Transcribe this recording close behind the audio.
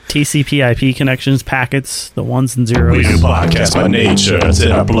TCP/IP connections, packets, the ones and zeros. We a podcast by nature, it's in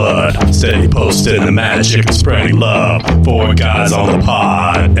our blood. Steady posting the magic and spreading love. 4 guys on the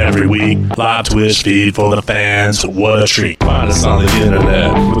pod every week. Live Twitch feed for the fans. What a treat. Find us on the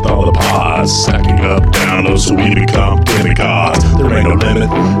internet with all the pods. Stacking up downloads so we become demigods. There ain't no limit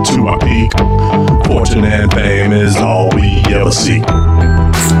to our peak. Fortune and fame is all we ever seek.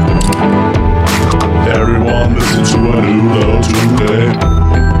 Everyone listen to a new low today.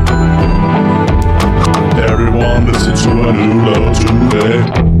 Everyone listen to a new low today.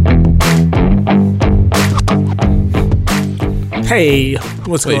 Hey,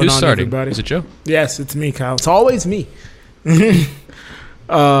 what's going who's on, starting? everybody? Is it Joe? Yes, it's me, Kyle. It's always me. Hey,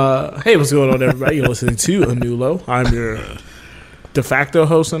 what's going on, everybody? You're listening to A New Low. I'm your de facto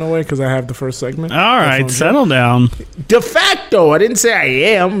host in a way because I have the first segment. All right, settle down. De facto. I didn't say I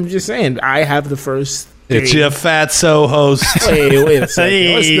am. I'm just saying I have the first. It's your fatso host. Wait a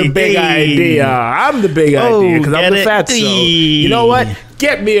second. What's the big idea? I'm the big idea because I'm the fatso. You know what?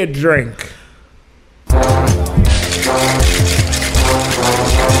 Get me a drink.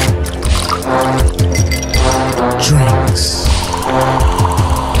 Drinks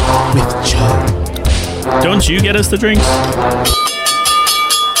with Joe. Don't you get us the drinks?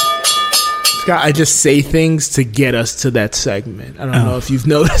 Scott, I just say things to get us to that segment. I don't know if you've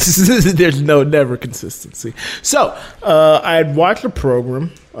noticed. There's never consistency. So, I had watched a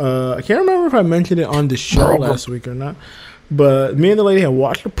program. I can't remember if I mentioned it on the show last week or not. But me and the lady had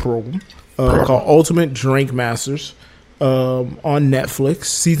watched a program called Ultimate Drink Masters on Netflix.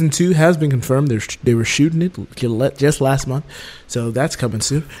 Season 2 has been confirmed. They were shooting it just last month. So, that's coming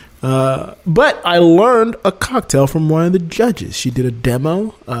soon. But I learned a cocktail from one of the judges. She did a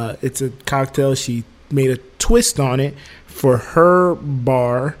demo. It's a cocktail. She made a twist on it for her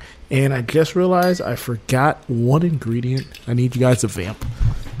bar. And I just realized I forgot one ingredient. I need you guys to vamp.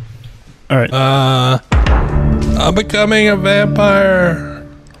 All right. I'm becoming a vampire.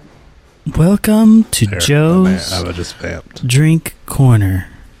 Welcome to Joe's I just vamped. Drink Corner.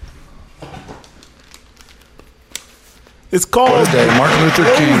 It's called Martin Luther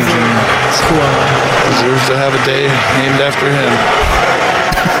King deserves to have a day named after him.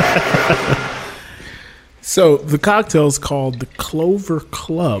 So the cocktail is called the Clover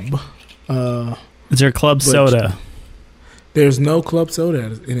Club. Is there club soda? There's no club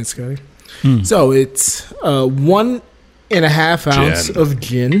soda in it, Scotty. So it's 1.5 ounce of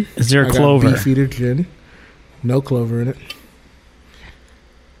gin. Is there a I got clover? Beefeater gin. No clover in it.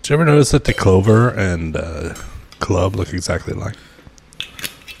 Did you ever notice that the Clover and Club look exactly alike?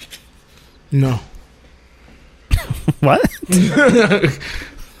 No. What?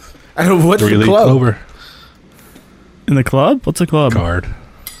 I don't. What's the Really, club? Clover In the club? What's a club? card.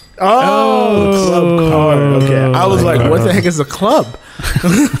 Oh, the club card. Okay, I was like, what the heck is a club?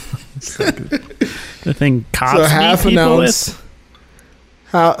 The thing cops So meet half an people ounce.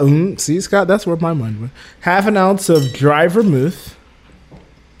 with? See, Scott, that's where my mind went. Half an ounce of dry vermouth.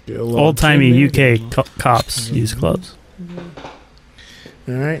 Get a little Old-timey gin there. UK cops use clubs.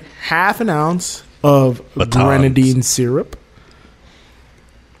 All right, half an ounce of Batons. grenadine syrup.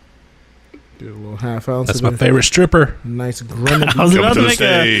 Get a little half ounce. That's of my favorite stripper. Nice grenadine. I was about Come to to the make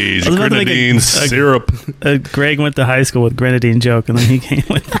stage, I was about to make grenadine syrup. Greg went to high school with grenadine joke, and then he came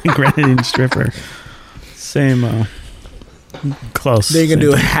with the grenadine stripper. Same, close. Then you can Same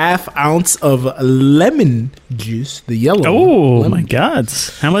do a thing. half ounce of lemon juice, the yellow. Oh one. my Lemon. God!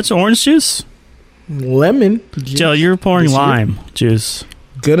 How much orange juice? Lemon juice. Joe, you're pouring This year? lime juice.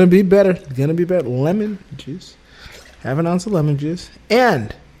 Gonna be better. Gonna be better. Lemon juice. Half an ounce of lemon juice.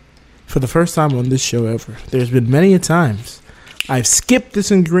 And for the first time on this show ever, there's been many a times I've skipped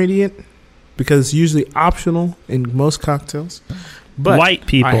this ingredient because it's usually optional in most cocktails. But White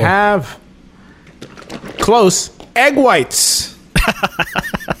people. I have close egg whites.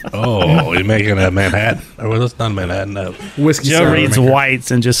 Oh, you're making a Manhattan. Or that's not a Manhattan. Whiskey Joe sour. reads whites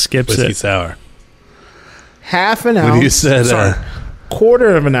and just skips Whiskey it. sour. Half an ounce. When you said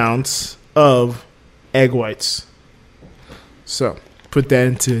quarter of an ounce of egg whites. So put that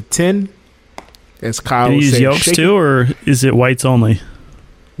into a tin. As Kyle Do you was use saying, yolks shake too, or is it whites only? it.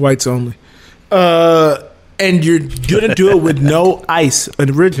 Whites only. And you're gonna do it with no ice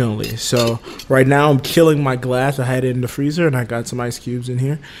originally. So right now I'm chilling my glass. I had it in the freezer and I got some ice cubes in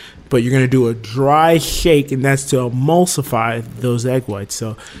here. But you're gonna do a dry shake, and that's to emulsify those egg whites.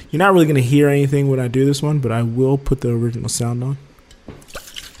 So you're not really gonna hear anything when I do this one, but I will put the original sound on.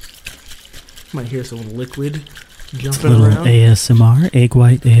 Might hear some liquid jumping Little around. ASMR, egg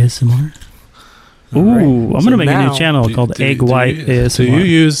white ASMR. Ooh, All right. I'm So gonna make a now- new channel called Egg White ASMR. Do you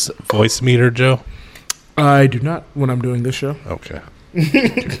use voice meter, Joe? I do not when I'm doing this show. Okay.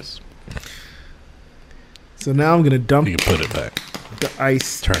 So now I'm gonna dump You can put it back. the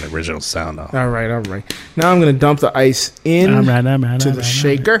ice. Turn the original sound off. All right. Now I'm gonna dump the ice in to the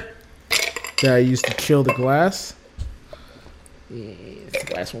shaker that I used to chill the glass. The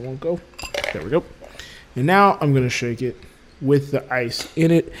glass one won't go. There we go. And now I'm gonna shake it with the ice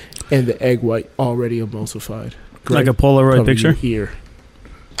in it and the egg white already emulsified. Like a Polaroid Cover picture? your ear.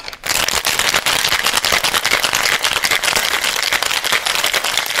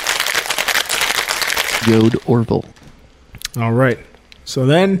 Yod Orville. All right. So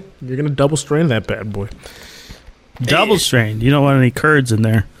then you're gonna double strain that bad boy. Double strained. You don't want any curds in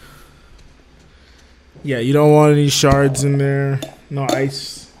there. Yeah, you don't want any shards in there. No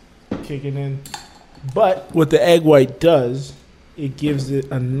ice kicking in. But what the egg white does, it gives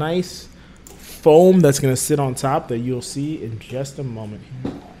it a nice foam that's gonna sit on top that you'll see in just a moment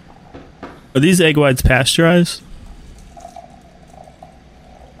here. Are these egg whites pasteurized?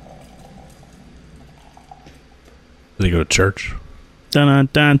 Did you go to church? Dun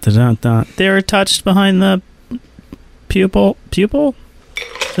dun dun dun dun. They were touched behind the pupil. Pupil?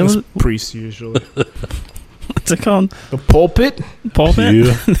 It's priests usually. What's it called? The pulpit. Pulpit.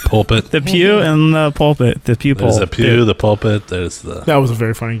 Pew, pulpit. The pew and the pulpit. The pupil. There's a pew, the pulpit. There's the. That was a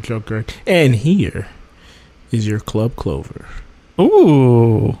very funny joke, Greg. And here is your Club Clover.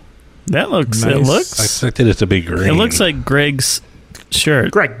 Ooh, that looks. Nice. It I looks. expected it to be green. It looks like Greg's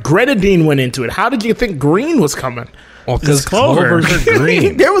shirt. Greg, grenadine went into it. How did you think green was coming? well, It's clover. clovers are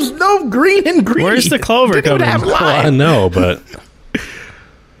green. There was no green in green. Where's the clover Didn't even coming? have Well, I lime. know, but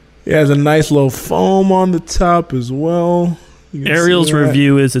It has a nice little foam on the top as well. You can Ariel's see that.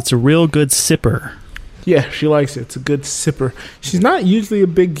 review is it's a real good sipper. Yeah, she likes it. It's a good sipper. She's not usually a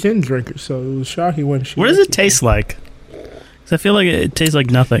big gin drinker, so it was shocking when she. What does liked it taste like? 'Cause I feel like it tastes like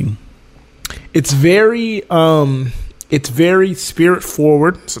nothing. It's very spirit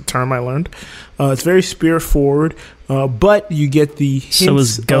forward. It's a term I learned. It's very spirit forward, but you get the hints So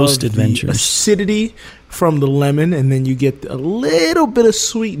is Ghost of Adventures. the acidity from the lemon, and then you get a little bit of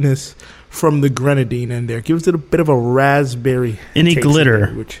sweetness from the grenadine in there. It gives it a bit of a raspberry. Any taste in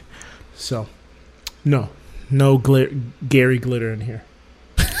glitter? there, no Gary glitter in here.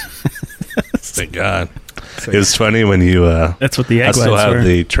 thank God. So, It was funny when you. That's what the I egg still whites have were.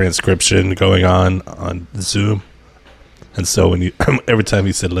 the transcription going on Zoom, and so when you every time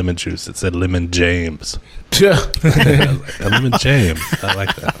you said lemon juice, it said lemon James. A lemon James. I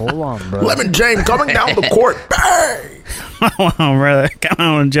like that. Hold on, bro. Lemon James coming down the court. Bang! Come on, brother. Come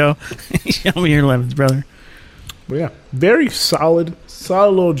on, Joe. Show me your lemons, brother. But yeah, very solid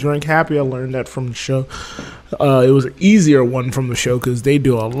little drink. Happy I learned that from the show. It was an easier one from the show because they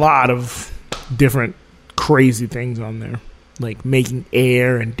do a lot of different crazy things on there, like making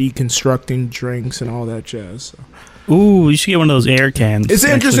air and deconstructing drinks and all that jazz. So. Ooh, you should get one of those air cans. It's an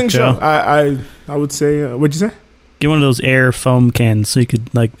next interesting week, show. Joe. I would say. What'd you say? Get one of those air foam cans so you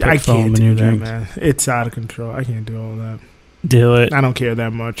could like put I foam can't in your do that, drink. man. It's out of control. I can't do all that. Do it. I don't care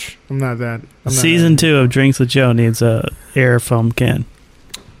that much. I'm not that. Season 2 of Drinks with Joe needs a air foam can.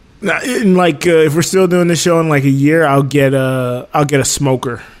 Now, if we're still doing this show in like a year, I'll get a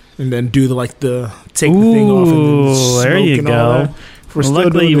smoker and then do the take the thing off and then Ooh, smoke there you and all go. that. If we're Well, still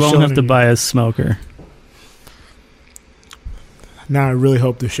luckily, doing you the won't show have in to a year. buy a smoker. Now I really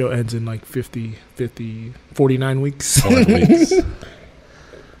hope the show ends in like 49 weeks. 4 weeks.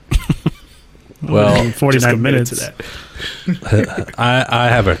 Well, 49 minutes. To that. I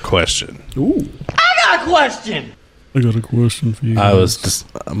have a question. Ooh. I got a question for you.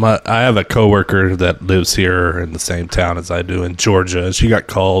 I have a coworker that lives here in the same town as I do in Georgia. She got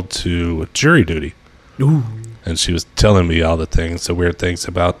called to jury duty. Ooh. And she was telling me all the weird things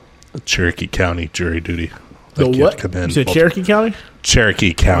about Cherokee County jury duty. The Like, you have what? to come in You said multiple- Cherokee County?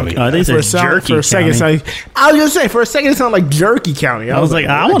 Cherokee County. I think For a, it's sound, Jerky for a second, County. I was gonna say for a second it sounded like Jerky County. I was like,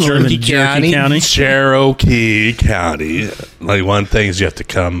 I want to live in Jerky County. Cherokee County. Like, one thing is you have to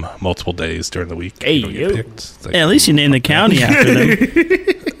come multiple days during the week. Hey, You don't get yo. picked. It's like- Yeah, at least you named the county after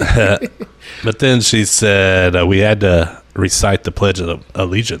them. But then she said we had to recite the Pledge of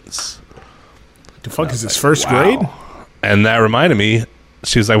Allegiance. The fuck is this first grade? And that reminded me,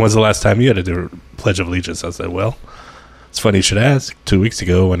 she was like, when's the last time you had to do Pledge of Allegiance? I said, well, it's funny you should ask. 2 weeks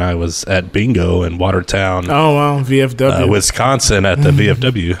ago when I was at bingo in Watertown, Oh wow, VFW. Wisconsin at the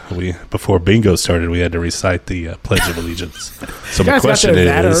VFW, before bingo started, we had to recite the Pledge of Allegiance. So You my guys got question there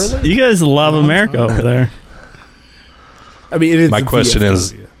that is, early? You guys love America over there. I mean, it is my the question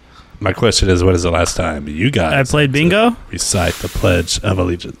is, VFW. when is the last time you guys I played had to bingo. recite the Pledge of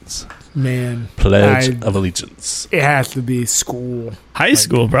Allegiance? Man, Pledge I- of Allegiance. it has to be school. High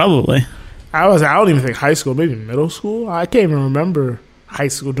school, probably. I don't even think high school, maybe middle school. I can't even remember high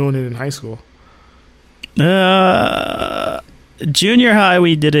school, doing it in high school? Junior high,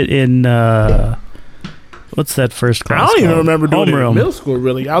 we did it in what's that first class? I don't even called? remember doing it in middle school.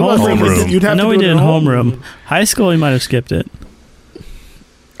 Really, I was gonna say Homeroom. you'd have I know to we do did it in in homeroom. High school, we might have skipped it.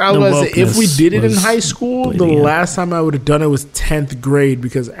 I was The gonna say, if we wokeness did it in was high school, the bleeding out. last time I would have done it was 10th grade,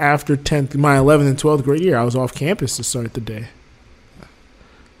 because after 10th, my 11th and 12th grade year, I was off campus to start the day.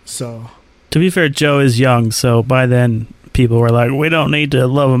 So, To be fair, Joe is young, so by then people were like, "We don't need to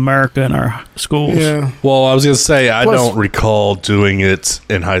love America in our schools." yeah. Well, I was gonna say I Plus- don't recall doing it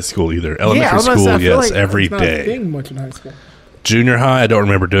in high school either. I Elementary was gonna say, I school, feel yes, like every it's not a day. thing much in high school. Junior high, I don't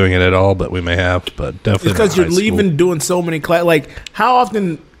remember doing it at all, but we may have. But definitely It's because not you're high school. leaving doing so many class. Like, how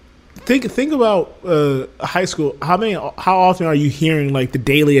often? Think about high school. How often are you hearing like the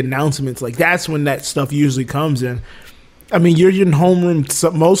daily announcements? Like, that's when that stuff usually comes in. I mean, you're in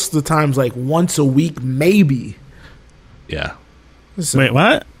homeroom most of the times, like once a week, maybe. Yeah, So- Wait,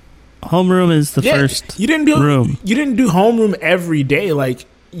 what? Homeroom is the Yeah, first you didn't do room. You didn't do homeroom every day. Like,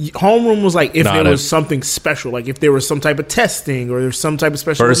 homeroom was like if Not there was a- something special, like if there was some type of testing or there's some type of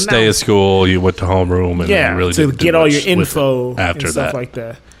special. first day of announcement. school, you went to homeroom and Yeah, you really to didn't do get all much your with info it after and stuff that. like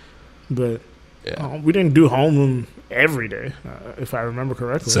that. But Yeah. we didn't do homeroom every day, if I remember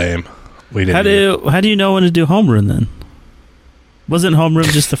correctly. Same. We didn't. How do you know when to do homeroom then? Wasn't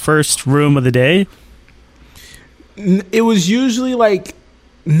homeroom just the first room of the day? It was usually like,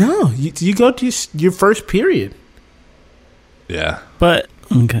 no, you go to your first period. Yeah. But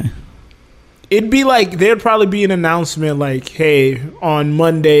okay. It'd be like, there'd probably be an announcement like, hey, on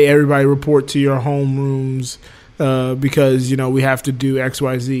Monday, everybody report to your homerooms because, we have to do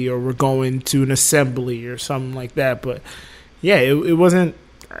XYZ, or we're going to an assembly or something like that. But yeah, it wasn't,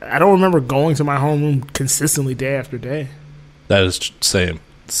 I don't remember going to my homeroom consistently day after day. That is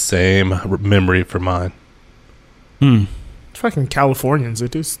same memory for mine. Fucking Californians, they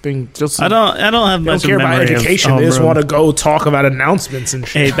do this thing just. I don't have They don't much care about memory of education. They just homeroom. want to go talk about announcements and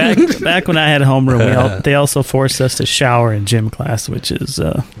Hey, shit. back when I had homeroom, they also forced us to shower in gym class, which is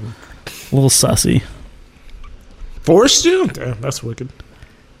a little sussy. Forced you? Damn, that's wicked.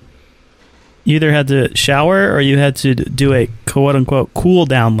 You either had to shower or you had to do a quote-unquote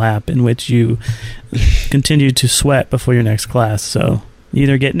cool-down lap in which you continued to sweat before your next class. So you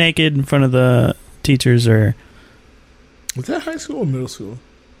either get naked in front of the teachers or... Was that high school or middle school?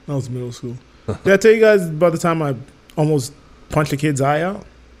 That was middle school. Did I tell you guys about the time I almost punched a kid's eye out?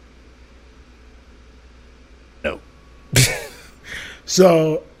 No.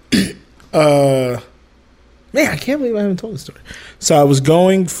 So, man, I can't believe I haven't told this story. So I was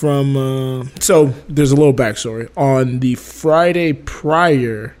going from, so there's a little backstory. On the Friday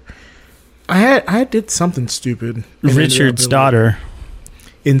prior, I did something stupid. and ended Richard's up in, daughter.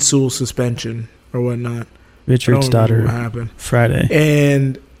 in school suspension or whatnot. Richard's I don't remember daughter. what happened. Friday.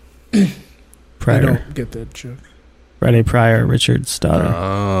 And I Prior. don't get that joke. Friday prior, Richard's daughter.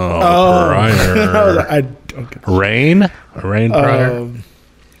 Prior. I don't get that. Rain prior.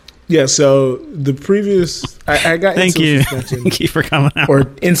 Yeah, so the previous, I got Thank in you. school suspension Thank you for coming out.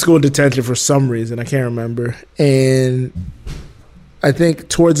 or in school detention for some reason. I can't remember. And I think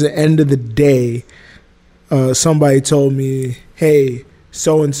towards the end of the day, somebody told me, hey,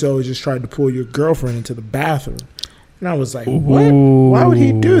 so-and-so just tried to pull your girlfriend into the bathroom. And I was like, what? Why would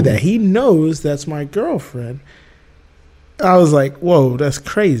he do that? He knows that's my girlfriend. I was like, whoa, that's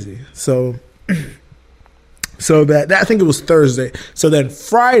crazy. So that I think it was Thursday. So then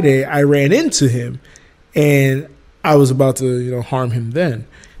Friday, I ran into him, and I was about to, harm him then.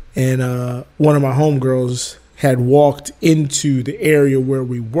 And one of my homegirls had walked into the area where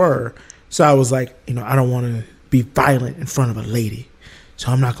we were. So I was like, I don't want to be violent in front of a lady.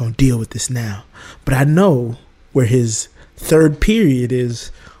 So I'm not going to deal with this now. But I know where his third period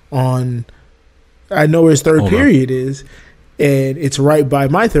is and it's right by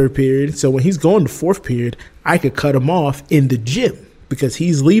my third period. So when he's going to fourth period, I could cut him off in the gym because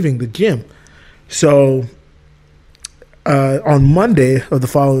he's leaving the gym. So on Monday of the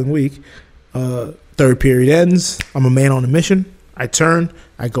following week, third period ends. I'm a man on a mission. I turn.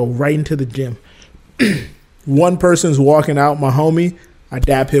 I go right into the gym. One person's walking out, my homie. I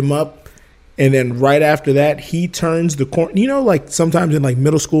dap him up. And then right after that, he turns the corner. Like sometimes in like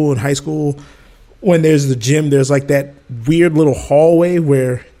middle school and high school, when there's the gym, there's like that weird little hallway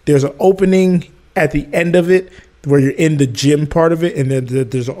where there's an opening at the end of it where you're in the gym part of it. And then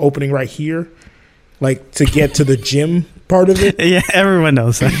there's an opening right here, like to get to the gym part of it. Yeah, everyone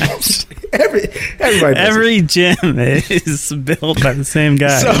knows that. Everybody knows Every gym is built by the same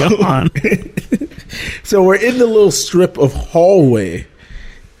guy. So- Go on. So we're in the little strip of hallway,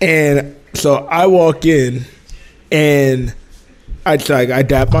 and so I walk in, and I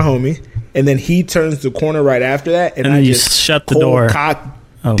dap my homie, and then he turns the corner right after that, and And I then you just shut the cold door. cock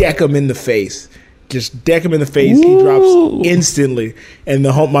Oh. deck him in the face. Just deck him in the face. He drops instantly, and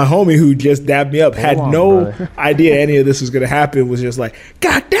my homie who just dabbed me up had no idea any of this was going to happen. Was just like,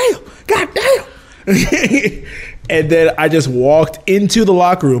 God damn. And then I just walked into the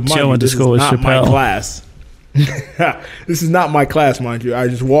locker room. Mind Joe you, went to this is school with not my Chappelle. class. This is not my class, mind you. I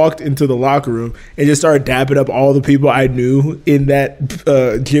just walked into the locker room and just started dapping up all the people I knew in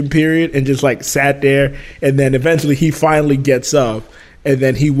that gym period, and just like sat there. And then eventually he finally gets up, and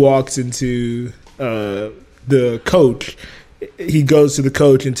then he walks into the coach. He goes to the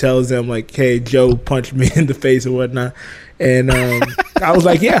coach and tells them like, "Hey, Joe punched me in the face or whatnot." And I was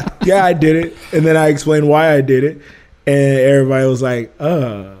like, yeah, I did it. And then I explained why I did it, and everybody was like,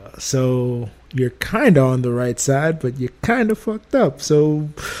 so you're kind of on the right side, but you're kind of fucked up. So,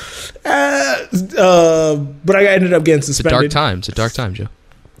 but I ended up getting It's a suspended. dark time, Joe.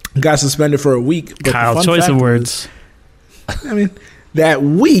 Got suspended for a week. But the Kyle, fun choice fact of was, words. I mean, that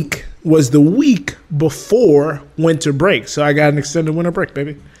week was the week before winter break, so I got an extended winter break,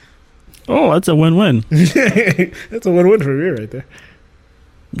 baby. Oh, that's a win-win. That's a win-win for me right there.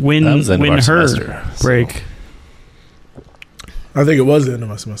 Win That was the end of our her semester, so- break. I think it was the end of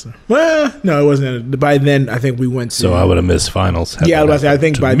my semester. Well, no, it wasn't. By then, I think we went to. So I would have missed finals. had Yeah, I that was about to say, I happened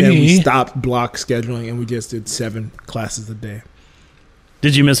think to by then we me. stopped block scheduling and we just did 7 classes a day.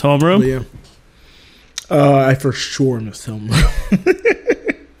 Did you miss But homeroom? yeah, I for sure missed him.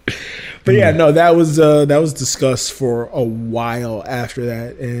 But yeah, no, that was discussed for a while after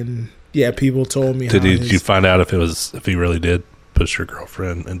that, and yeah, people told me. Did how you find out if he really did push your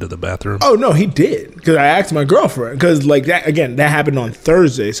girlfriend into the bathroom? Oh no, he did, because I asked my girlfriend, because like that again, that happened on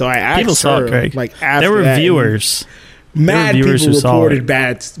Thursday, so I asked People saw her it, Craig. like after There were that, and viewers. Mad There were viewers people who saw reported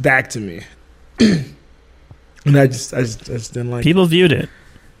it. back to me, and I just didn't like. People viewed it.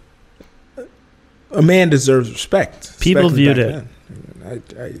 A man deserves respect. People especially viewed back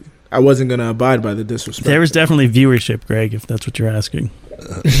then. I wasn't gonna abide by the disrespect. There was definitely viewership, Greg, if that's what you're asking.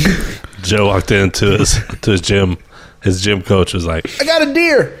 Joe walked into his gym. His gym coach was like, I got a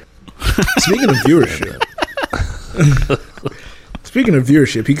deer. Speaking of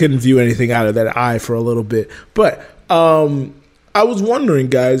viewership, he couldn't view anything out of that eye for a little bit. But I was wondering,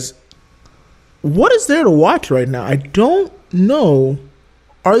 guys, what is there to watch right now? I don't know.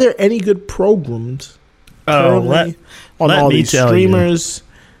 Are there any good programs currently on let all me these tell you. streamers?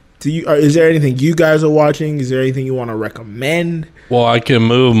 Is there anything you guys are watching? Is there anything you want to recommend? "Well, I can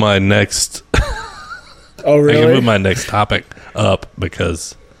move my next. Oh, I can really? move my next topic up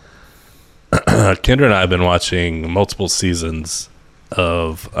because Kendra and I have been watching multiple seasons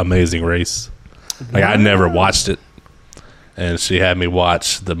of Amazing Race. Like I never watched it, and she had me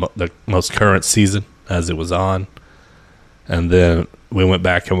watch the most current season as it was on, and then we went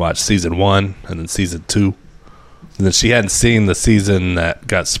back and watched season 1 and then season 2. And then she hadn't seen the season that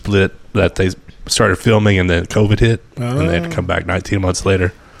got split, that they started filming, and then COVID hit, and they had to come back 19 months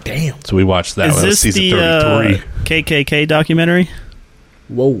later. Damn. So we watched that. Is That was this season the 33. KKK documentary?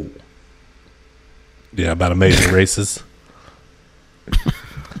 Whoa. Yeah, about amazing races.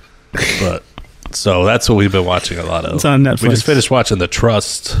 But so that's what we've been watching a lot of. It's on Netflix. We just finished watching The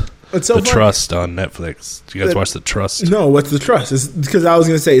Trust. It's so The funny. Trust on Netflix. Do you guys watch The Trust? No, what's The Trust? It's because I was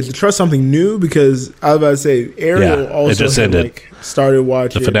going to say, is The Trust something new? Because I was about to say, Ariel Yeah, it also just had, ended. like, started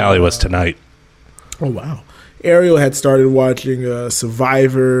watching. The finale was tonight. Oh, wow. Ariel had started watching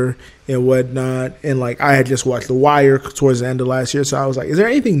Survivor and whatnot. And, like, I had just watched The Wire towards the end of last year. So I was like, is there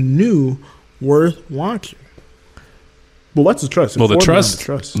anything new worth watching? But what's The Trust? Well, Inform me on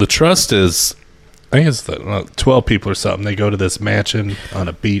The Trust is, I think it's 12 people or something. They go to this mansion on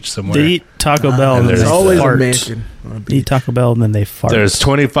a beach somewhere. They eat Taco Bell and and then there's they always fart. a mansion. on a They eat beach. Taco Bell and then they fart. There was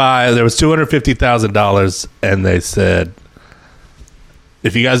 $250,000, and they said,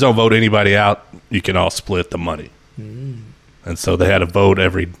 if you guys don't vote anybody out, you can all split the money. And so they had a vote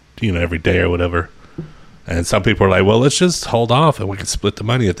every day or whatever. And some people were like, well, let's just hold off and we can split the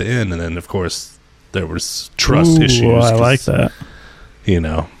money at the end. And then, of course, there was trust Ooh, issues. I 'cause, like that.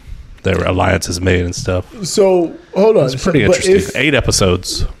 There were alliances made and stuff. So, hold on. It's pretty But interesting. if- 8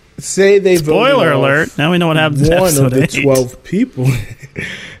 episodes. Say they Spoiler voted off alert. Now we know what happens in one of episode the 8. 12 people.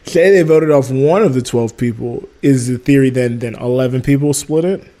 Say they voted off one of the 12 people. Is the theory then 11 people split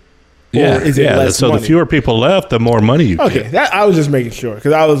it? Yeah, Or is it less so money? the fewer people left, the more money you Okay, get. that I was just making sure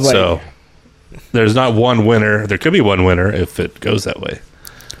because I was like, So there's not one winner. There could be one winner if it goes that way.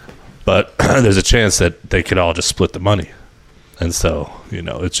 But there's a chance that they could all just split the money. And so,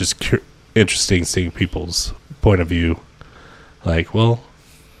 it's just interesting seeing people's point of view. Like, well,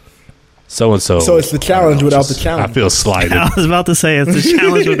 So and so. So it's the challenge without the challenge. I feel slighted. I was about to say it's the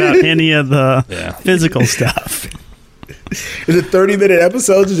challenge without any of the Yeah. physical stuff. Is it 30-minute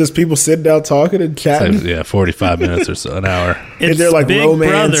episodes of just people sitting down talking and chatting? Yeah, 45 minutes or so, an hour. Is there like Big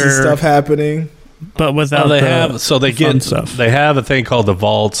romance Brother, and stuff happening? but without Well, they the have fun stuff. they have a thing called the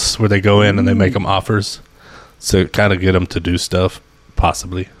vaults where they go in and they make them offers, so kind of get them to do stuff,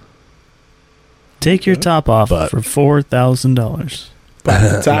 possibly. Take your top off But- for $4,000.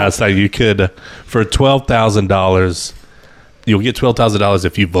 Now it's like you could for $12,000. You'll get $12,000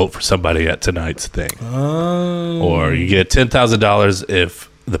 if you vote for somebody at tonight's thing, or you get $10,000 if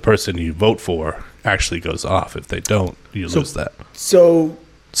the person you vote for actually goes off. If they don't, you lose that. So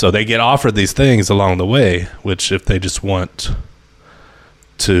So they get offered these things along the way, which if they just want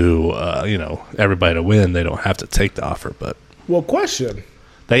to, everybody to win, they don't have to take the offer, but well, question.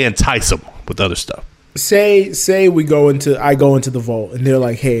 they entice them with other stuff. Say I go into the vault and they're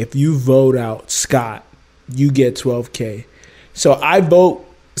like, hey, if you vote out Scott, you get $12K. So I vote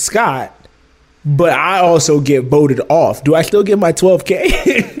Scott, but I also get voted off. Do I still get my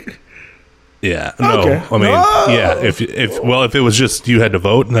 $12K? Yeah, no, Okay. I mean, Oh. yeah. If it was just you had to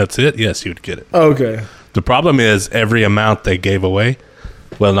vote and that's it, yes, you'd get it. Okay. The problem is every amount they gave away,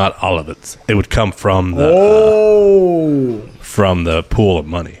 well, not all of it. It would come from the from the pool of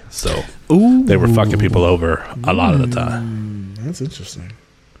money. So they were fucking people over a lot of the time. That's interesting.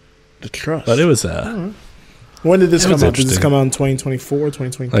 The trust. But it was When did this It come was out? Did this interesting. come out in 2024,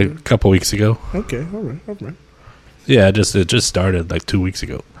 2023? like a couple weeks ago. Okay, all right. Yeah, it just started like 2 weeks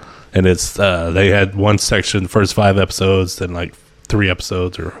ago, and it's they had one section, the first 5 episodes, then like 3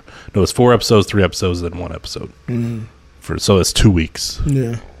 episodes, or no, it was 4 episodes, 3 episodes, then 1 episode. So it's 2 weeks.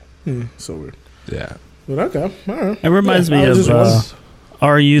 Yeah. So weird. Yeah, But okay, all right. It reminds Yeah, me I was of just wondering.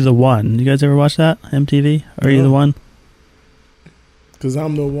 Are You the One? You guys ever watch that? MTV? Are You No. the One? Because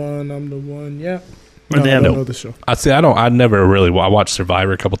I'm the one, yeah. Or No, they I have don't know the show. I never really. I watched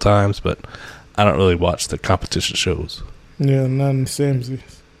Survivor a couple times, but I don't really watch the competition shows. Yeah, none same.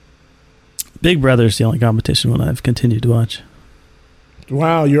 Big Brother's the only competition one I've continued to watch.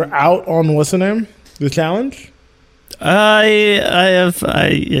 Wow, you're out on what's the name? The challenge? I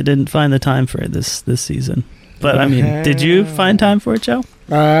didn't find the time for it this season. But I mean, did you find time for it, Joe?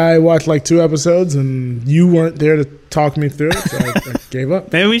 I watched like 2 episodes and you weren't there to talk me through it, so I gave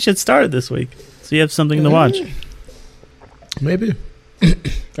up. Maybe we should start it this week, so you have something to watch. Maybe.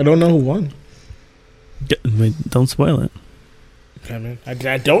 I don't know who won. Wait, don't spoil it. I mean, I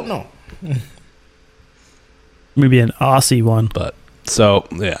don't know. Maybe an Aussie one. But so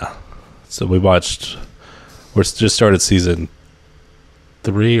yeah, so we watched. We're just started season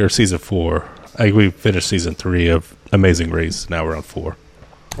 3 or season 4. I think we finished season 3 of Amazing Race. Now we're on 4.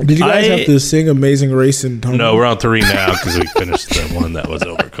 Did you guys have to sing Amazing Race and No, we're on 3 now because we finished the one that was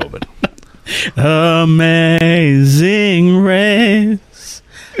over COVID. Amazing Race,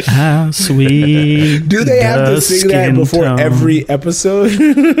 how sweet. Do they have to sing that skin before tone. every episode?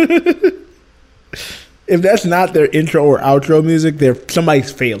 If that's not their intro or outro music,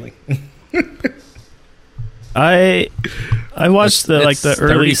 somebody's failing. I watched the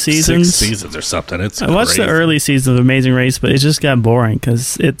early 36 seasons. seasons or something. It's I watched the crazy. early seasons of Amazing Race, but it just got boring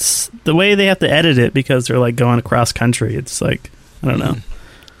because it's the way they have to edit it because they're like going across country. It's like I don't know.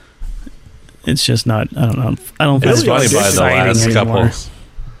 It's just not. I don't know. I don't. It's find funny it by the exciting last anymore. couple.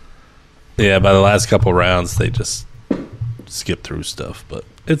 Yeah, by the last couple rounds, they just skip through stuff, but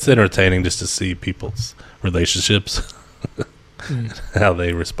it's entertaining just to see people's relationships, how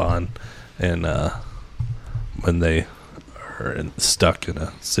they respond, and when they are stuck in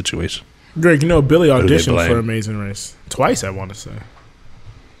a situation. Greg, Billy Who they auditioned blame? for Amazing Race twice. I want to say.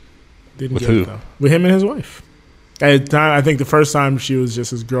 Didn't With get who? it, though. With him and his wife. At the time, I think the first time she was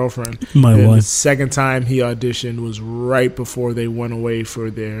just his girlfriend. My and The wife. second time he auditioned was right before they went away for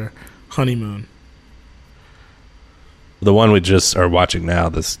their honeymoon. The one we just are watching now,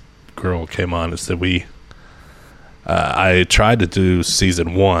 this girl came on and said I tried to do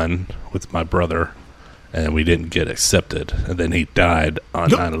season 1 with my brother, and we didn't get accepted, and then he died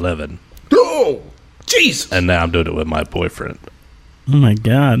on 9/11, Oh, jeez! and now I'm doing it with my boyfriend. Oh my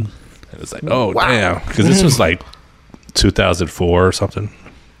god. It was like, oh damn, because this was like 2004 or something.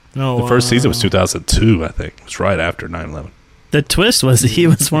 Oh, The first season was 2002, I think. It was right after 9/11. The twist was he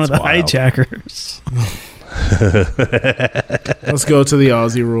was one of the That's wild. hijackers. Let's go to the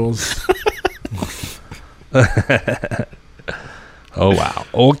Aussie rules. Oh wow,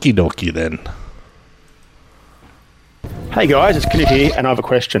 okie dokie then. Hey guys, it's Kenneth here, and I have a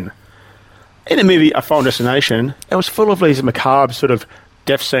question. In the movie A Final Destination, it was full of these macabre sort of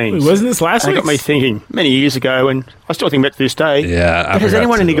death scenes. Wait, wasn't this last That week? got me thinking many years ago, and I still think about it to this day. Yeah, I But has forgot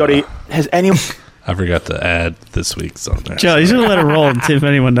anyone to, has anyone? I forgot to add this week's on there. Joe, you should let it roll and see if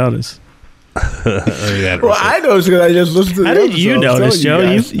anyone noticed. Well, I noticed because I just listened to the How episode. did you I'm notice, Joe?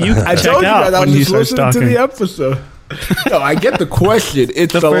 telling guys. You I check told you guys out I when was you just start listening to talking. the episode. No, I get the question.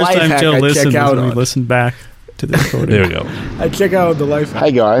 It's the, The first life time hack Joe I listened check was out when we on. listened back to the recording. There we go. I check out the life hack.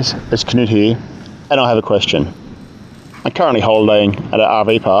 Hey guys, it's Knut here, and I have a question. I'm currently holidaying at an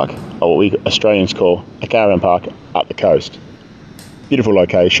RV park, or what we Australians call a caravan park, up the coast. Beautiful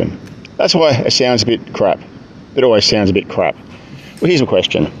location. That's why it sounds a bit crap. It always sounds a bit crap. Well, here's a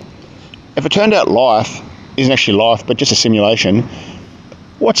question. If it turned out life isn't actually life, but just a simulation,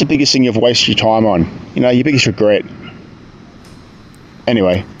 what's the biggest thing you've wasted your time on? You know, your biggest regret?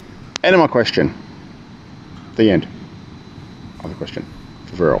 Anyway, end of my question. The end of the question.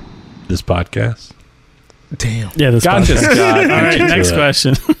 For real. This podcast. Damn. Yeah, this Gotcha, podcast. Scott. All right, next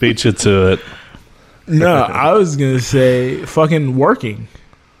question. Beat you to it. No, I was going to say fucking working.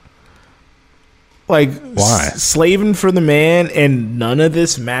 Like, Why? Slaving for the man and none of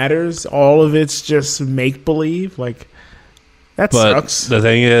this matters. All of it's just make-believe. Like, that But sucks. the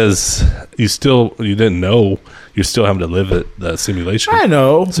thing is, you didn't know. You're still having to live it, the simulation. I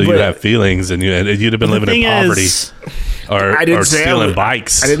know. So you but have feelings, and you'd have been The living in thing poverty, is, or stealing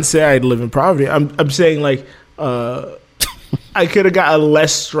bikes. I didn't say I'd live in poverty. I'm saying, like, I could have got a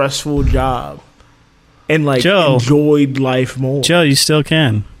less stressful job and, like, Joe. enjoyed life more. Joe, you still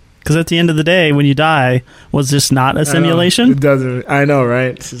can. Because at the end of the day, when you die, was this not a I know. simulation? It doesn't. I know,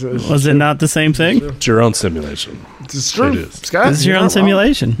 right? Was it not the same thing? It's your own simulation. It's true. It is. Scott, This is your you're own not wrong.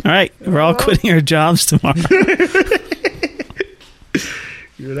 simulation. All right, we're all quitting our jobs tomorrow.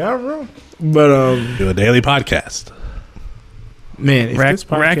 You're not wrong. But Do a daily podcast. man, if this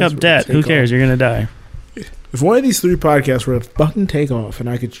podcast rack were up to debt. Who take cares? off- You're gonna die. If one of these 3 podcasts were to fucking take off and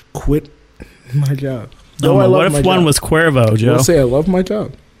I could quit my job, Oh, I love what my if one job. was Cuervo, Joe? I'll say I love my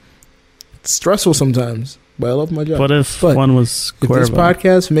job. It's stressful sometimes, but I love my job. What if But one was if this Cuervo?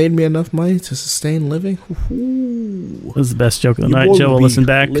 podcast made me enough money to sustain living, This is the best joke of the Your night. boy Joe will will be listen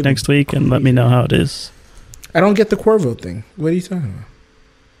back living next week and let me know how it is. I don't get the Cuervo thing. What are you talking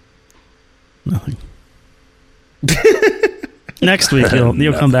about? Nothing. Next week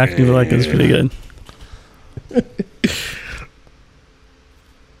you'll come back and you'll be like, "It's pretty good."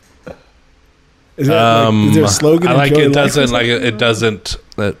 Is there a slogan? I in like Joey it. Life? It doesn't.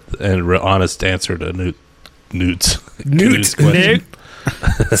 And honest answer to Newt's Newt. question.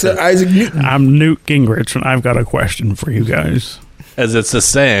 So Isaac Newton. I'm Newt Gingrich, and I've got a question for you guys. As it's the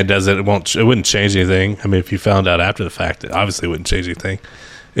saying, it wouldn't change anything. I mean, if you found out after the fact, it obviously wouldn't change anything.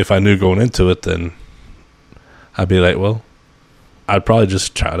 If I knew going into it, then I'd be like, well, I'd probably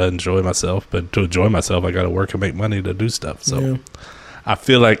just try to enjoy myself. But to enjoy myself, I got to work and make money to do stuff. So Yeah. I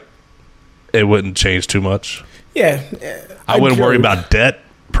feel like it wouldn't change too much. Yeah. I wouldn't worry joke. about debt,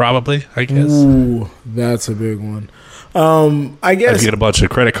 probably, I guess. Ooh, that's a big one. I If guess. you get a bunch of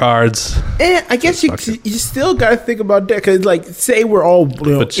credit cards. I guess you still got to think about that because, like, say we're all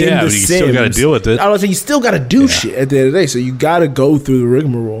But in yeah, the but you still Sims. gotta deal with it. I was saying you still got to do shit at the end of the day. So you got to go through the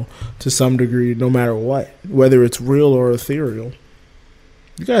rigmarole to some degree, no matter what, whether it's real or ethereal.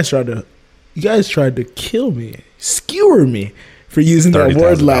 You guys tried to kill me, skewer me for using that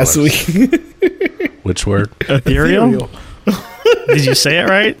word $30,000. last week. Which word? Ethereal? Did you say it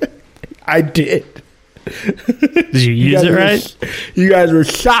right? I did. Did you use it right? You guys were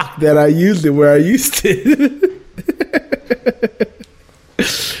shocked that I used it where I used it.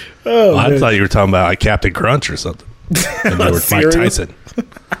 Well, I man. thought you were talking about like Captain Crunch or something. And you were Mike Cereal? Tyson.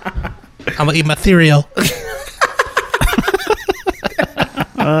 I'm gonna eat my cereal.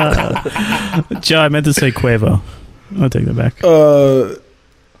 Joe, I meant to say Cuervo. I'll take that back.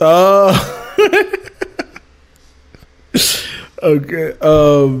 Okay.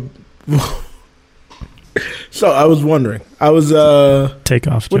 So I was wondering. I was Take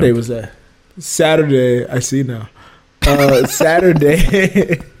off, Joe. what day was that? Saturday. I see now.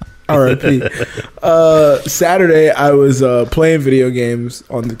 Saturday. R.I.P. Saturday. I was playing video games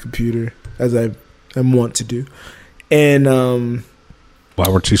on the computer as I am wont to do, and Why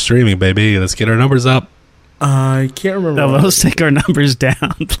weren't you streaming, baby? Let's get our numbers up. I can't remember. No, what- let's take our numbers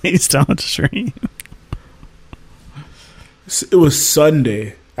down. Please don't stream. It was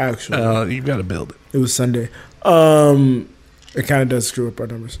Sunday, actually. You've got to build it. It was Sunday. It kind of does screw up our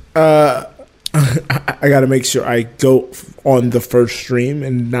numbers. I got to make sure I go on the first stream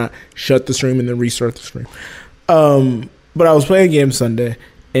and not shut the stream and then restart the stream. But I was playing a game Sunday,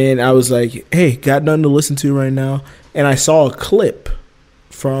 and I was like, hey, got nothing to listen to right now. And I saw a clip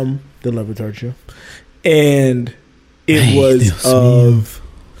from the Levitard Show. And it was of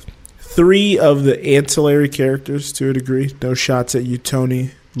 3 of the ancillary characters to a degree. No shots at you,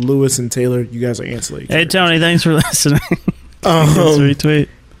 Tony, Lewis, and Taylor. You guys are ancillary. Hey, Tony, thanks for listening. Retweet.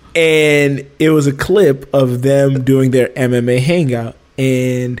 And it was a clip of them doing their MMA hangout.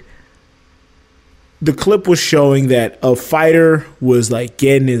 And the clip was showing that a fighter was like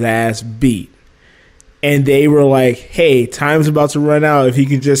getting his ass beat. And they were like, hey, time's about to run out if he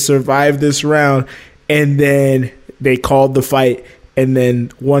can just survive this round. And then they called the fight. And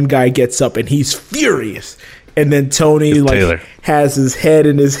then one guy gets up and he's furious. And then Tony has his head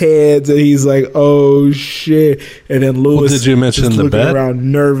in his hands and he's like, "Oh shit!" And then Lewis did you mention is the looking bet? around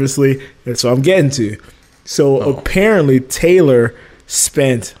nervously. And so I'm getting to. So apparently Taylor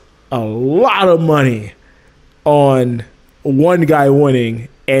spent a lot of money on one guy winning,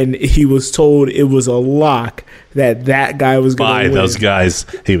 and he was told it was a lock that guy was going to win. By those guys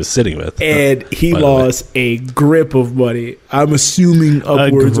he was sitting with, and he lost a grip of money. I'm assuming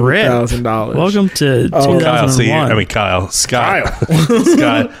upwards of $1,000. Welcome to 2001. Kyle. Scott.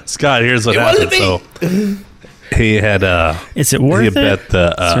 Here's what happened. So he had. Is it worth he it? Bet the,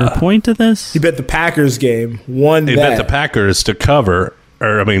 is there a point to this? He bet the Packers game. Won. He bet the Packers to cover,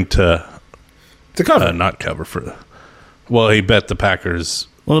 to cover, not cover for. Well, he bet the Packers.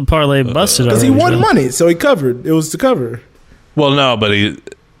 Well, the parlay busted because he won money, so he covered. It was to cover. Well, no, but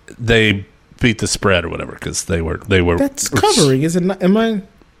they beat the spread or whatever because they were. That's covering, is it not? Am I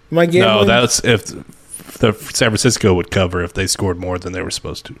gambling? No, that's if the San Francisco would cover if they scored more than they were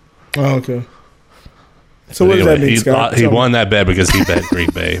supposed to. Oh, okay. So what does that mean, Scott? He won that bet because he bet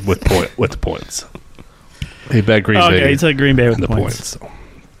Green Bay with the points. He bet Green Bay. Okay, he took Green Bay with the points.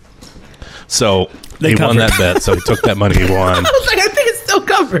 So he won that bet. So he took that money he won. I was like, I think it's still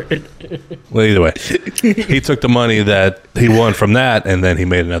covered. Well, either way, he took the money that he won from that, and then he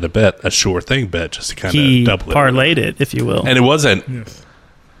made another bet, a sure thing bet, just to kind of double it. Parlayed it, if you will. And it wasn't. Yes.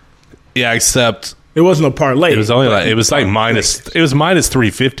 Yeah, except it wasn't a parlay. It was only like minus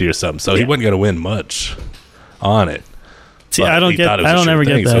 350 or something. So he wasn't going to win much on it. See, I don't ever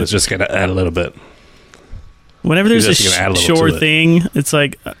get that. So it's just going to add a little bit. Whenever there's a sure thing, it's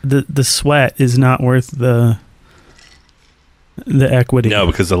like the sweat is not worth the equity. No,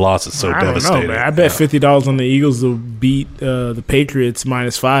 because the loss is so devastating. I don't know, man. I bet $50 on the Eagles to beat the Patriots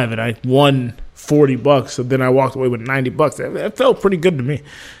 -5, and I won $40. So then I walked away with $90. That felt pretty good to me.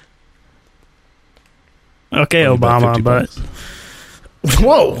 Okay, Obama, but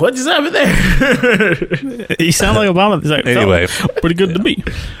whoa, what just happened there? You sound like Obama. He's like, anyway, pretty good to me.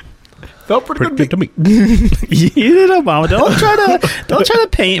 Felt pretty good to me. You did, Obama. Don't try to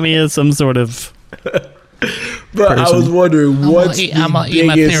paint me as some sort of. But I was wondering what's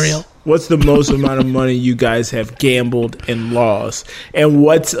the most amount of money you guys have gambled and lost, and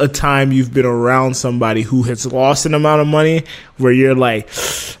what's a time you've been around somebody who has lost an amount of money where you're like,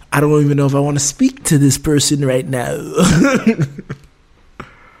 I don't even know if I want to speak to this person right now.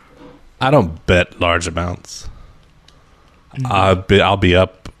 I don't bet large amounts. I'll be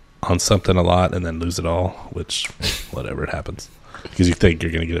up on something a lot and then lose it all, which whatever, it happens because you think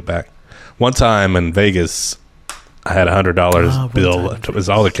you're going to get it back. One time in Vegas, I had $100 bill. It was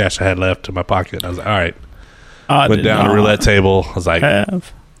all the cash I had left in my pocket. I was like, all right. Went down to the roulette table. I was like,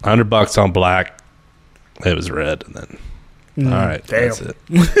 $100 on black. It was red. And then, all right, that's it.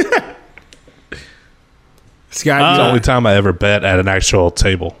 Scott, it's the only time I ever bet at an actual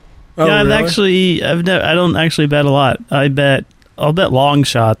table. Oh, yeah, really? I don't actually bet a lot. I'll bet long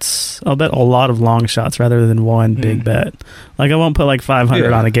shots. I'll bet a lot of long shots rather than one big bet. Like I won't put like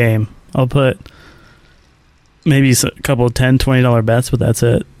 500 on a game. I'll put maybe a couple of $10, $20 bets, but that's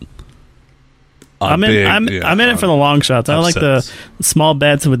it. I'm in it for the long shots. I don't like the small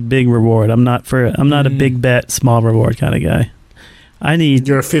bets with big reward. I'm not a big bet, small reward kind of guy.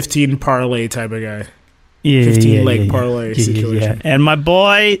 You're a 15 parlay type of guy. Yeah, 15 leg parlay situation. Yeah. And my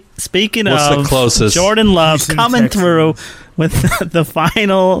boy, speaking What's of the closest? Jordan Love coming through with the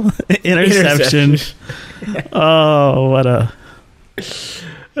final interception. Oh, what a...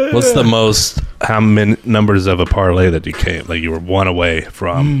 What's the most, how many numbers of a parlay that you came? Like you were one away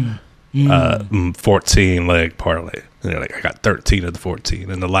from 14 leg parlay. And you're like, I got 13 of the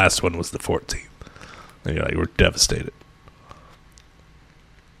 14. And the last one was the 14th. And you're like, we're devastated.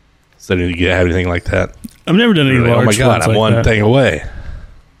 So did you have anything like that? I've never done any large ones. Oh my God, I'm one thing away.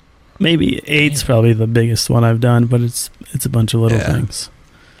 Maybe 8's probably the biggest one I've done, but it's a bunch of little things.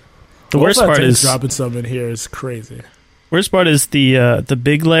 The worst part is dropping some in here is crazy. Worst part is the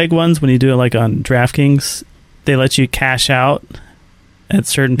big leg ones when you do it like on DraftKings. They let you cash out at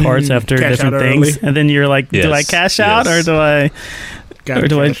certain parts after different things, and then you're like, do I cash out or do I? Gotta or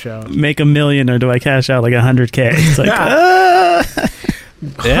do cash I out. make $1 million, or do I cash out like 100K? It's like,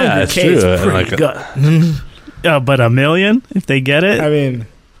 Yeah, it's 100K true. is And pretty like, good. oh, but $1 million if they get it. I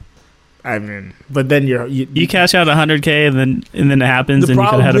mean, but then You cash out 100K and then it happens, the and you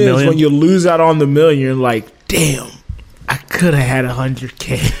could have had problem $1 is million. when you lose out on the million, you're like, damn, I could have had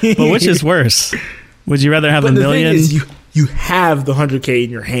 100K. But which is worse? Would you rather have But $1 the million? thing is, you have the 100K in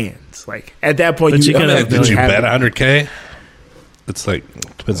your hands. Like at that point, But you could I mean, have- did you have bet it. 100K? It's like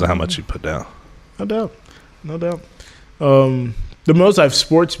depends on how much you put down. No doubt, no doubt. The most I've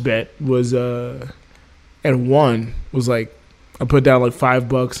sports bet was and won was like I put down like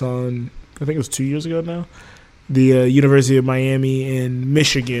 $5 on. I think it was 2 years ago now. The University of Miami and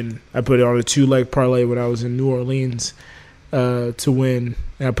Michigan. I put it on a 2-leg parlay when I was in New Orleans to win.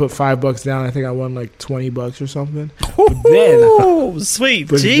 And I put $5 down. I think I won like $20 or something. But then, Oh, sweet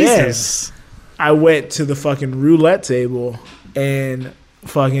but Jesus! then I went to the fucking roulette table and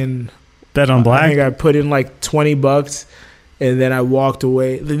fucking. Bet on I black. think I put in like $20, and then I walked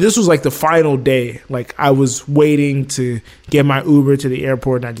away. This was like the final day. Like I was waiting to get my Uber to the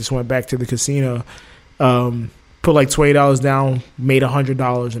airport, and I just went back to the casino. Put like $20 down, made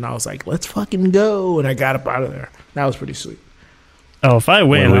 $100, and I was like, "Let's fucking go!" And I got up out of there. That was pretty sweet. Oh, if I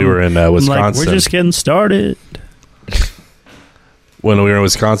win, When we were in I'm like, Wisconsin, we're just getting started. when we were in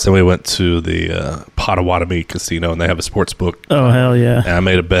Wisconsin, we went to the Potawatomi Casino, and they have a sports book. Oh hell yeah! And I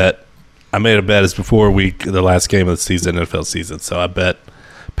made a bet. It's before the last game of the season, NFL season. So I bet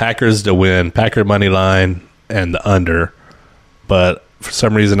Packers to win, Packer money line, and the under. But for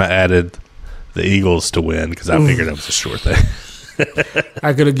some reason, I added the Eagles to win because I figured it was a sure thing.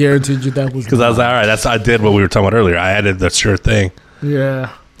 I could have guaranteed you that was Because I was like, all right, I did what we were talking about earlier. I added the sure thing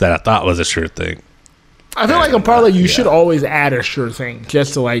yeah. that I thought was a sure thing. I feel like a parlay you Yeah. should always add a sure thing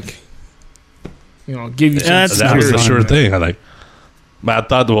just to like, give you some That's That was the Security. sure thing. But I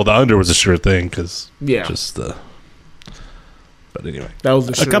thought the under was a sure thing because Yeah. just the. But anyway, That was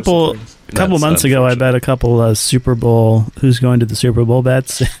the A surest couple of things. months That's ago, I unfortunate. bet a couple Super Bowl who's going to the Super Bowl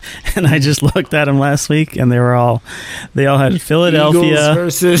bets, and I just looked at them last week, and they all had Eagles Philadelphia,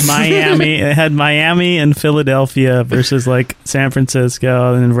 versus Miami. It had Miami and Philadelphia versus like San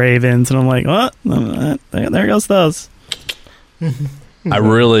Francisco and Ravens, and I'm like, what? There goes those. I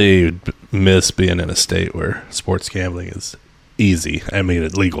really miss being in a state where sports gambling is easy. I mean,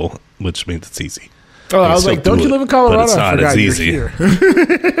 it's legal, which means it's easy. Oh, I can was still like, don't do you it, live in Colorado? but it's I not forgot as you're easy.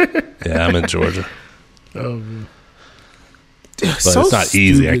 here. Yeah, I'm in Georgia. But it's not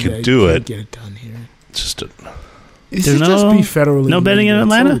easy. I could do it. Get it done here. It's just It There's should just no- be federally. no betting in legal.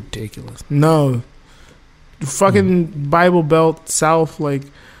 It's so Atlanta? ridiculous. No, fucking Bible Belt South. Like,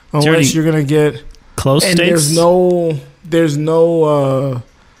 unless already you're gonna get Close and states. there's no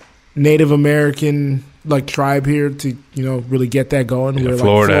Native American like tribe here to really get that going. yeah, where,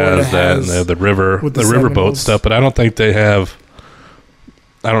 Florida has that, and has- they have the river, with the the riverboat Seminoles. stuff. But I don't think they have.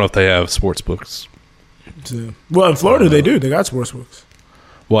 I don't know if they have sports books. well, in Florida they do. They got sports books.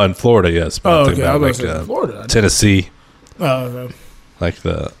 Well, in Florida, yes. But Oh, I'm thinking okay. I about was like going to say Florida. Tennessee, Oh, okay. like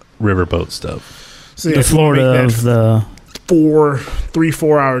the riverboat stuff. So, the if you Florida make of that the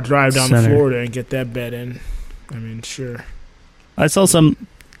 4 hour drive down Center. to Florida and get that bet in. I mean, sure. I saw some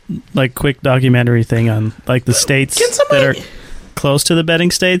like quick documentary thing on like the states Can somebody- that are close to the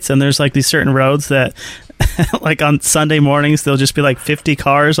betting states, and there's like these certain roads that like on Sunday mornings there'll just be like 50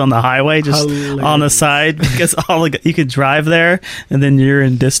 cars on the highway just Hilarious. on the side because you could drive there and then you're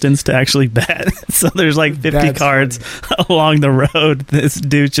in distance to actually bet. So there's like 50 That's cars along the road. This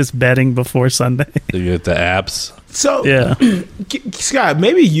dude's just betting before Sunday. You get the apps. So, Yeah. Scott,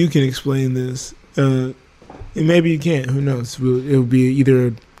 maybe you can explain this. And maybe you can't. Who knows? It'll be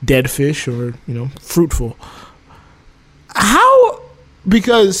either dead fish or, fruitful. How?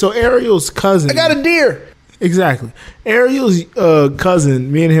 Because, so Ariel's cousin. I got a deer. Exactly. Ariel's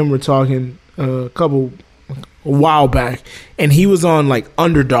cousin, me and him were talking a while back, and he was on like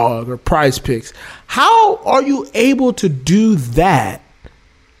Underdog or Prize Picks. How are you able to do that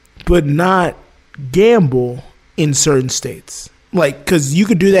but not gamble in certain states? Like, because you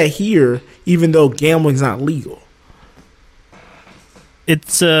could do that here, even though gambling's not legal.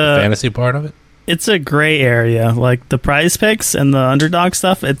 It's Fantasy part of it. it's a gray area. Like the Prize Picks and the Underdog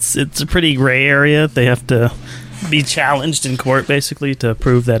stuff, it's a pretty gray area. They have to be challenged in court basically to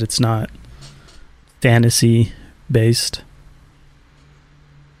prove that it's not fantasy based.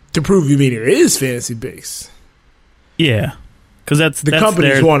 To prove you mean it is fantasy based. Yeah, because that's The that's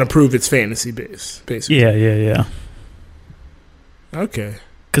companies their- want to prove it's fantasy based, basically. Yeah. Okay.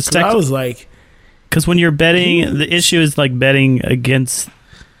 Because I was like, when you're betting, the issue is like betting against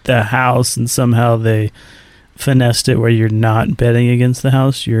the house, and somehow they finessed it where you're not betting against the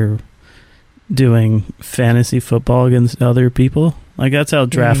house, you're doing fantasy football against other people. Like that's how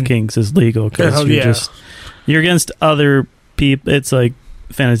DraftKings is legal, because you're against other people. It's like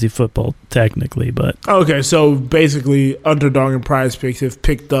fantasy football technically, but okay. So basically, Underdog and Prize Picks have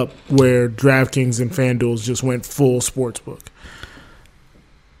picked up where DraftKings and FanDuel just went full sportsbook.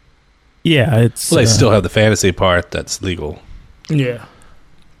 Yeah, it's. Well, they still have the fantasy part that's legal. Yeah.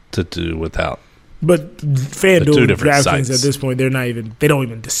 To do without. But FanDuel and DraftKings sites. at this point, they don't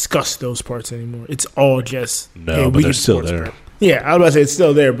even discuss those parts anymore. It's all just but they're still there. Yeah, I was about to say it's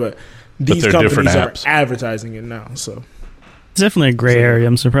still there, but these companies are apps. advertising it now. So it's definitely a gray area.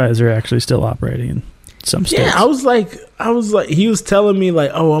 I'm surprised they're actually still operating in some states. yeah, I was like, he was telling me like,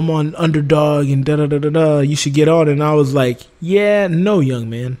 oh, I'm on Underdog and da da da da da. You should get on, and I was like, yeah, no, young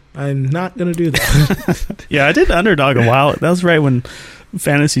man, I'm not gonna do that. Yeah, I did Underdog a while. That was right when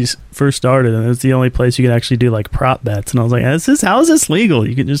fantasies first started, and it was the only place you could actually do like prop bets. And I was like, how is this legal?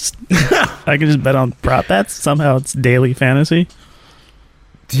 You can just I can just bet on prop bets. Somehow it's daily fantasy.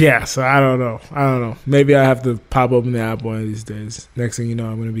 Yeah, so I don't know. Maybe I have to pop open the app one of these days. Next thing you know,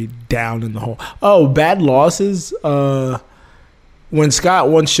 I'm going to be down in the hole. Oh, bad losses. When Scott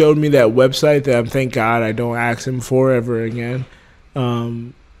once showed me that website that thank God I don't ask him for ever again.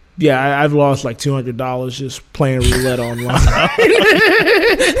 Yeah, I've lost like $200 just playing roulette online.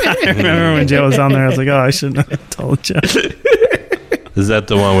 I remember when Joe was on there, I was like, oh, I shouldn't have told you. Is that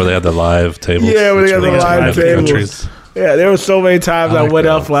the one where they have the live tables? Yeah, where they got the live tables. Countries? Yeah, there were so many times I went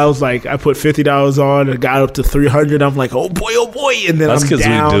that. up. I was like, I put $50 on and got up to $300. I'm like, oh boy, and then That's I'm because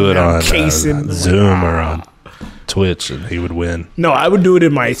we do it on Zoom or ah. on Twitch, and he would win. No, I would do it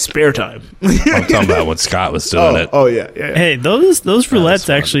in my spare time. I'm talking about when Scott was doing it. Oh yeah. Hey, those roulettes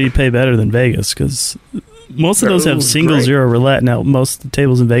actually pay better than Vegas, because most of those have single zero roulette. Now most of the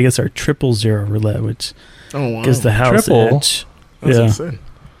tables in Vegas are triple zero roulette, which gives the house Triple? edge. That's yeah, insane.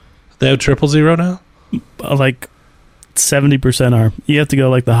 They have 000 now? Like 70% are. You have to go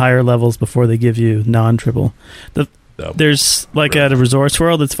like the higher levels before they give you non-triple. There's like at a Resorts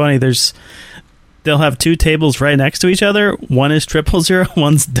World, it's funny. They'll have two tables right next to each other. One is 000,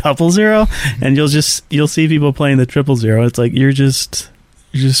 one's 000, and you'll see people playing the 000. It's like you're just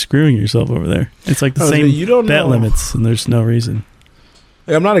screwing yourself over there. It's like the same bet limits, and there's no reason.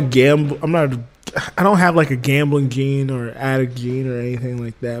 Like, I don't have like a gambling gene or addict gene or anything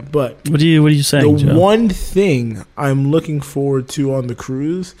like that. But what are you saying, the Joe? one thing I'm looking forward to on the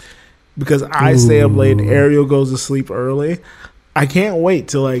cruise, because I stay up late and Ariel goes to sleep early, I can't wait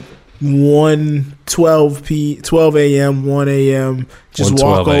till like 12 a.m., 1 a.m. Just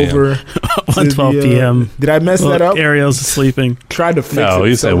walk over. 1:12 p.m. Did I mess that up? Ariel's sleeping. Tried to fix it. No,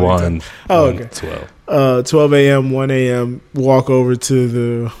 you said 1. Oh, okay. 12 a.m., 1 a.m., walk over to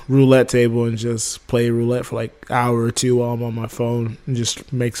the roulette table and just play roulette for like an hour or two while I'm on my phone and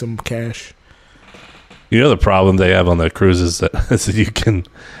just make some cash. You know the problem they have on the cruises is that you can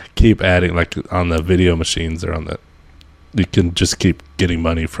keep adding, like on the video machines or on the, you can just keep getting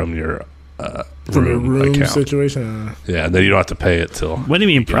money from your room account situation. Yeah, and then you don't have to pay it till. What do you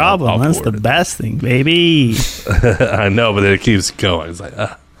mean problem? That's the best thing, baby. I know, but then it keeps going. It's like,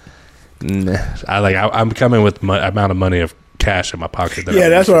 nah. I'm coming with my amount of money of cash in my pocket. Yeah,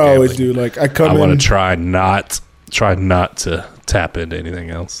 that's what I always do. Like I want to try not to tap into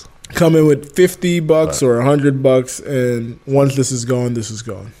anything else. Come in with $50 or $100, and once this is gone, this is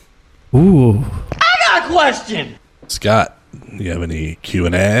gone. Ooh. I got a question. Scott, you have any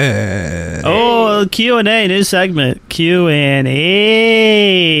Q&A? Oh, Q&A, new segment. Q&A.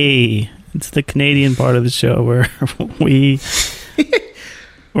 It's the Canadian part of the show where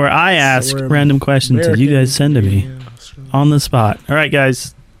where I ask random questions that you guys send to me on the spot. All right,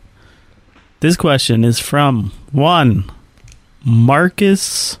 guys. This question is from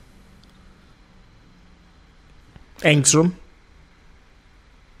Marcus Angstrom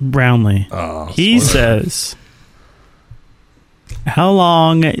Brownlee. He says, how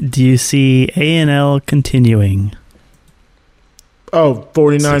long do you see A&L continuing?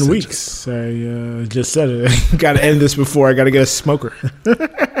 49 weeks. I just said it. Got to end this before I got to get a smoker.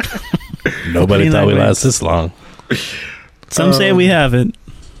 Nobody thought we last this long. Some say we haven't.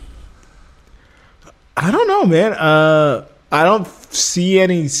 I don't know, man. I don't see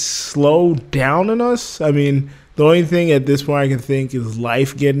any slow down in us. I mean, the only thing at this point I can think is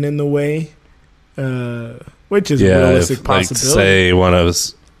life getting in the way, which is a realistic possibility. Like, say one of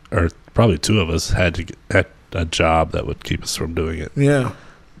us, or probably two of us, had a job that would keep us from doing it. Yeah.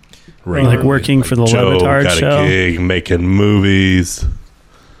 Like working for the Joe Levitard got show. a gig making movies.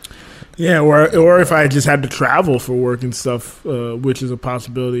 Yeah, or if I just had to travel for work and stuff, which is a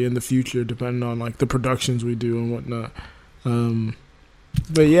possibility in the future, depending on like the productions we do and whatnot.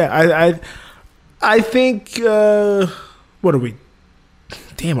 But yeah, I think what are we?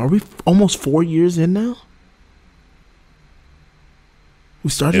 Damn, are we almost 4 years in now? We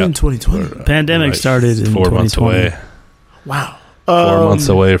started in 2020. Pandemic started in 4 months 2020. away. Wow. 4 months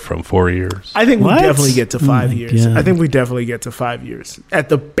away from 4 years. I think we What? definitely get to 5 years. God. I think we definitely get to 5 years at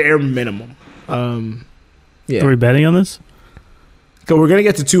the bare minimum. Yeah. Are we betting on this? So we're gonna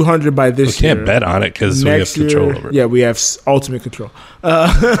get to 200 by this We year. can't bet on it because we have Next control year, over it. yeah, we have ultimate control. We're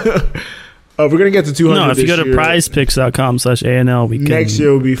gonna get to 200. No, if you go to this year. prizepicks.com/ANL, we can. Next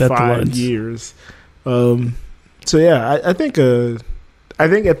year will be bet the 5 lines. years. So yeah, I think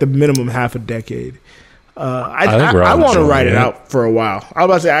at the minimum half a decade. I think we're all want to enjoying ride it it. out for a while. I was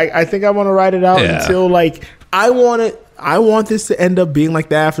about to say I think I want to ride it out Yeah. until like I want this to end up being like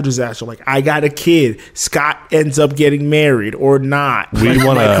the after disaster. Like I got a kid, Scott ends up getting married or not. We like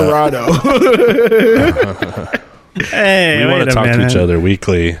wanna- Corrado. Hey, We want wait to a talk to minute. each other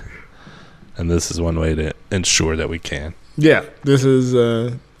weekly, and this is one way to ensure that we can. Yeah, this is.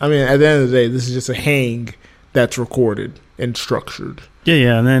 I mean, at the end of the day, this is just a hang that's recorded and structured.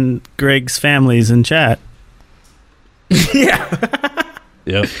 Yeah, and then Greg's family's in chat. Yeah,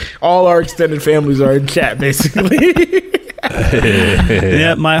 Yep. all our extended families are in chat, basically.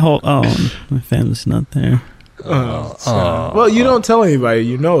 Yeah, my family's not there. Well, you don't tell anybody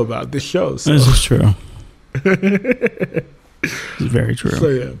you know about this show. So, This is true. It's very true. so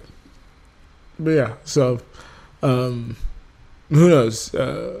yeah, but yeah, so who knows?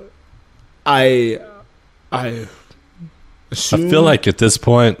 I assume. I feel like at this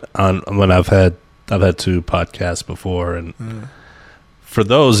point, when I've had 2 podcasts before, and for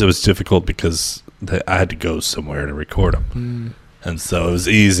those it was difficult because I had to go somewhere to record them, and so it was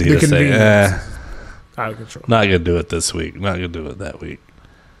easy The to say, convenience. Out of control. not gonna do it this week, not gonna do it that week,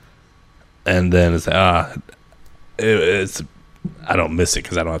 and then it's it's I don't miss it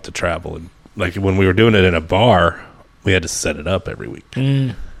because I don't have to travel, and like when we were doing it in a bar, we had to set it up every week,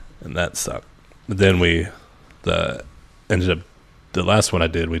 and that sucked. But then ended up the last one I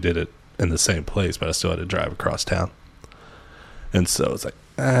did, we did it in the same place, but I still had to drive across town, and so it's like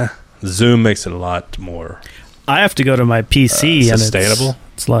Zoom makes it a lot more I have to go to my PC and sustainable.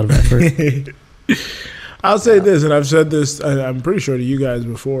 It's a lot of effort. I'll say this, and I've said this, I'm pretty sure to you guys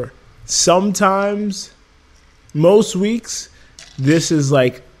before. Sometimes, most weeks, this is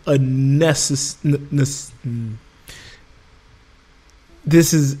like a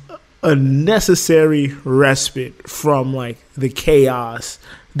this is a necessary respite from like the chaos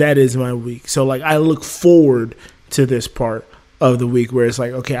that is my week. So like I look forward to this part of the week where it's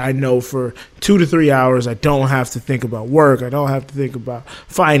like, okay, I know for 2 to 3 hours I don't have to think about work, I don't have to think about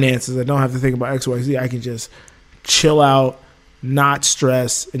finances, I don't have to think about XYZ. I can just chill out, not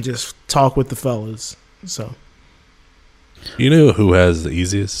stress, and just talk with the fellas. So You know who has the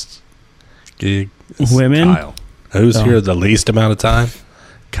easiest gig? It's Women? Kyle. Who's here the least amount of time?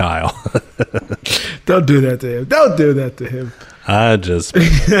 Kyle. don't do that to him. Don't do that to him. I just he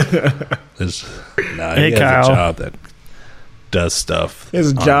Hey, has Kyle. a job that does stuff. He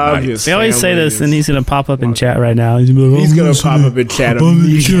has a on job, nights. he has They always say family, this, and he's- he's going to pop up in chat right now. He's gonna be like, He's "Oh, gonna listen, pop up in chat I'm in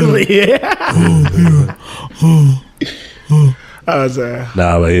immediately. I was,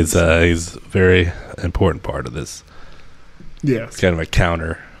 No, but he's a very important part of this. yeah. It's kind of a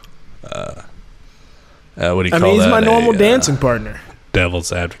counter. What do you I call mean, he's that? my normal A, dancing partner.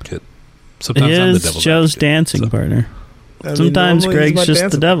 Devil's advocate. He Sometimes I'm the is devil's Joe's advocate, dancing so- partner. I mean, Sometimes normally he's Greg's my just the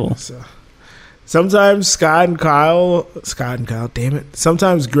dancing devil. partner, so. Sometimes Scott and Kyle, damn it.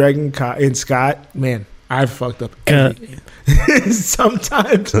 Sometimes Greg and Scott, man, I fucked up.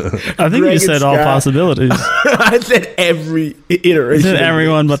 Sometimes I think Greg you said and all Scott- possibilities. I said every You iteration. said of it.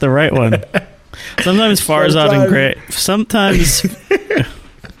 everyone but the right one. Sometimes Farzad and Greg. Sometimes.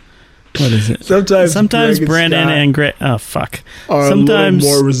 What is it? Sometimes Greg and Brandon Scott and Greg. Oh, fuck. are Sometimes. a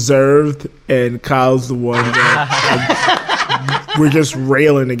little more reserved, and Kyle's the one that we're just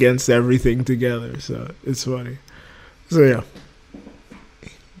railing against everything together. So it's funny. So yeah,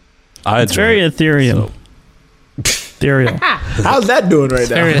 It's very ethereal. So- Ethereal. how's that doing right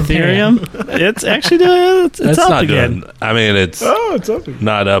Very now? Ethereum. It's actually doing. It's It's up not again. doing. I mean, it's Oh, it's up.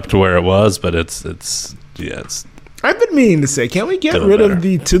 not up to where it was, but it's I've been meaning to say, can't we get Doing rid better. of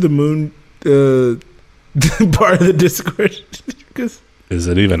the to the moon part of the Discord? Because is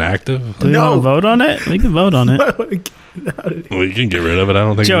it even active? Do we No. want to vote on it? We can vote on it. I want to get it out of here. We can get rid of it. I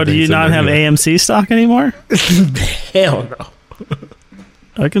don't think. Joe, do you anything's in not there have either. AMC stock anymore? Hell no.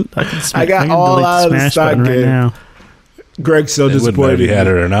 I can. I got all delete out of the Smash stock button right game. now. Greg's so It wouldn't matter if disappointed. he had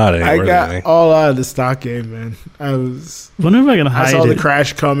it or not. It ain't I worth got anything. all out of the stock game, man. I When am I gonna hide saw it? the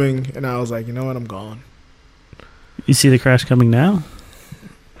crash coming, and I was like, you know what, I'm gone. You see the crash coming now?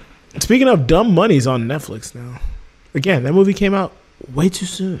 Speaking of dumb money's on Netflix now. Again, that movie came out way too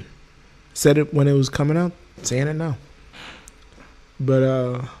soon. Said it when it was coming out, saying it now.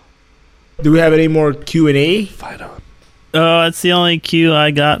 But do we have any more Q&A? Fight on. Oh, that's the only cue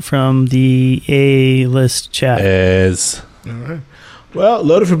I got from the A-list chat. Is All right. Well,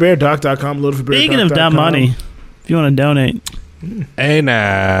 loadedforbeardoc.com, loadedforbeardoc.com. Speaking of dumb money, if you want to donate, hey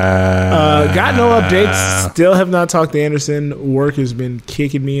now. Got no updates. Still have not talked to Anderson. Work has been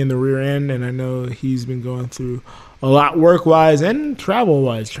kicking me in the rear end, and I know he's been going through a lot work-wise and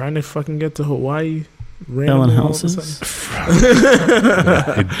travel-wise, trying to fucking get to Hawaii. selling randomly all of a houses.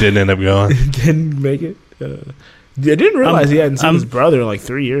 sudden. He didn't end up going. Didn't make it. I didn't realize he hadn't seen his brother in like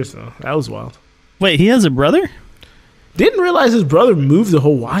 3 years, though. That was wild. Wait, he has a brother? Didn't realize his brother moved to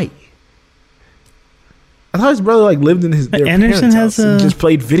Hawaii. I thought his brother like lived in their Anderson parents' has house and a- just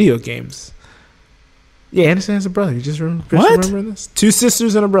played video games. Yeah, Anderson has a brother. You just What? remembering this? 2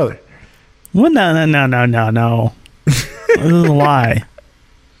 sisters and a brother. What? No. This is a lie.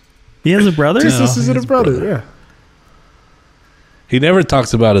 He has a brother? 2 sisters and a his brother. brother. Yeah. He never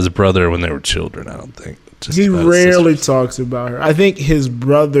talks about his brother when they were children, I don't think. Just He about his rarely sisters. talks about her. I think his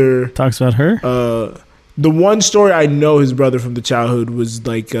brother. Talks about her? The one story I know his brother from the childhood was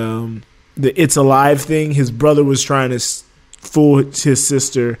like the "It's Alive" thing. His brother was trying to fool his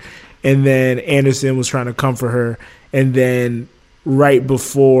sister, and then Anderson was trying to comfort her, and then right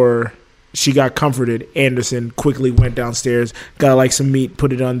before she got comforted, Anderson quickly went downstairs, got like some meat,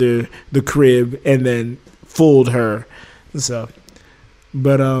 put it under the crib, and then fooled her. So,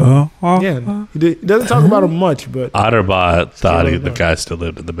 but yeah, he doesn't talk about him much, but Otterbot thought really the don't. guy still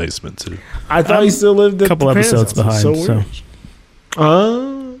lived in the basement too. I thought he still lived a at couple the parents' episodes house. behind. It's So,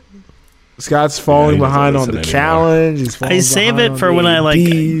 weird. Scott's falling he doesn't behind on listen the anymore. challenge. He's falling I save behind it on for the when I like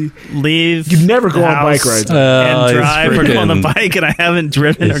AD. leave. You never go the on bike house rides. and drive or go on the freaking- bike, and I haven't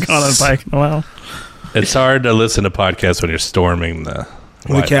driven or It's- gone on a bike in a while. It's hard to listen to podcasts when you're storming the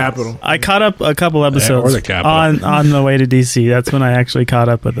The White Capitol. I caught up a couple or episodes the Capitol. on the way to DC. That's when I actually caught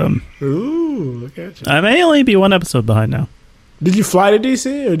up with them. Ooh, look at you. I may only be one episode behind now. Did you fly to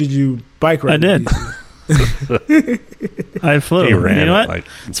DC or did you bike ride? I did. To DC? I flew. He ran You know it what? like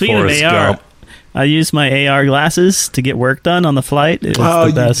Speaking Forrest of AR, Gump. I used my AR glasses to get work done on the flight. It was Oh, the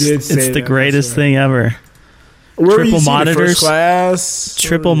you best. did It's say the that. greatest That's right. thing ever. Where were you Triple seated? monitors. First class.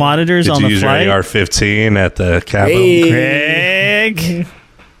 Triple monitors Did on you the use flight. your AR-15 at the Capitol? Hey. Craig.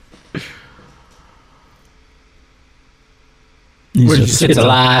 What did you say? It's a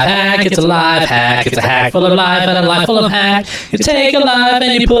life hack, it's a life hack, it's a hack full of life and a life full of hack. You take a life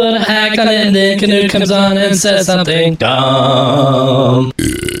and you put a hack on it, and then Canute comes on and says something dumb.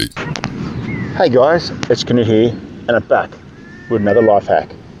 Hey guys, it's Canute here, and I'm back with another life hack.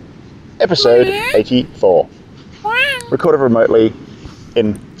 Episode 84. Recorded remotely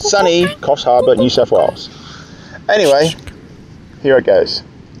in sunny Coffs Harbour, New South Wales. Anyway, here it goes.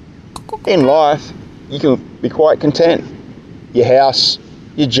 In life, you can be quite content. Your house,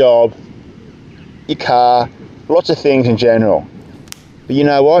 your job, your car, lots of things in general. But you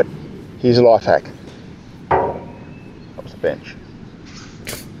know what? Here's a life hack. Off the bench.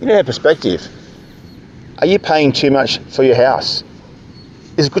 You need to have perspective. Are you paying too much for your house?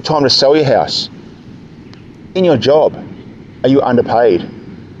 Is it a good time to sell your house? In your job, are you underpaid?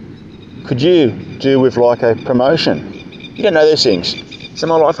 Could you do with like a promotion? You don't know those things. So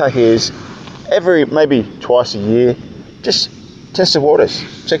my life hack is maybe twice a year, just test the waters,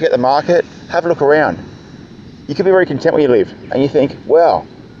 check out the market, have a look around. You could be very content where you live and you think, wow,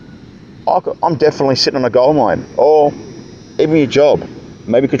 I'm definitely sitting on a gold mine. Or even your job,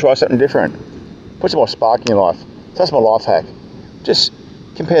 maybe you could try something different. Put some more spark in your life. So that's my life hack. Just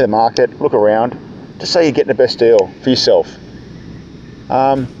compare the market, look around, just so you're getting the best deal for yourself.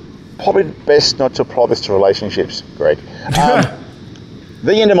 Probably best not to apply this to relationships, Greg.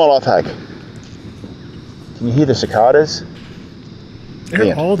 The end of my life hack. Can you hear the cicadas? They're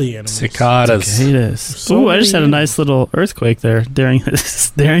Yeah. all the animals. Cicadas. Cicadas. So Ooh, I just had a many- nice little earthquake there during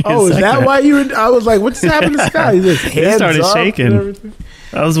this. During Oh, his is that segment. why you were? I was like, what's happening to the sky? He's just It hands started up shaking. and everything.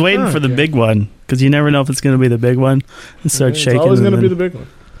 I was waiting for the Okay. big one because you never know if it's going to be the big one. It starts It's shaking. always and going to be then the big one.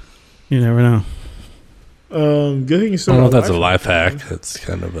 You never know. Good thing you I still don't know if got that's a life hack. It's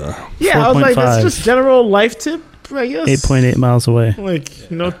kind of a... Yeah, I was like, that's 4.5. just general life tip, I guess. 8.8 miles away. Like,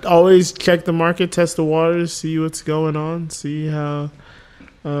 always check the market, test the waters, see what's going on, see how.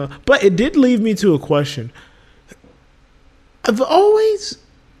 But it did lead me to a question. I've always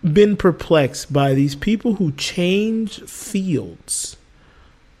been perplexed by these people who change fields.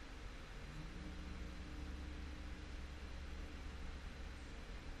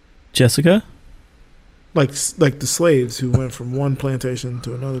 Jessica? Like the slaves who went from one plantation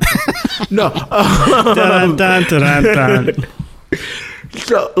to another. No. Dun, dun, dun, dun, dun.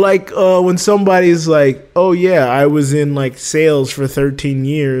 So, like, when somebody's like, "Oh yeah, I was in like sales for 13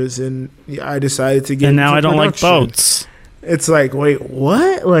 years, and I decided to get And now into I don't like production." boats. It's like, wait,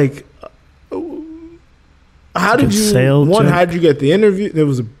 what? Like, how did Good you? sale One, joke. how did you get the interview? It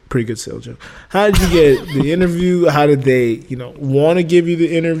was a pretty good sales joke. How did you get the interview? How did they, want to give you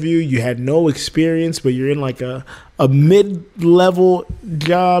the interview? You had no experience, but you're in like a mid-level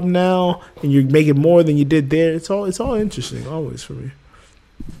job now, and you're making more than you did there. It's all interesting, always for me.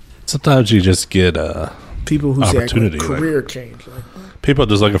 Sometimes you just get People who say like, opportunity, career change. Like, people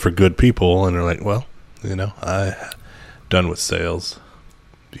just looking for good people, and they're like, well, I done with sales.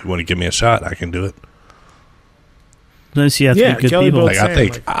 If you want to give me a shot, I can do it. Unless you have to Yeah, be good Kelly people. Boat-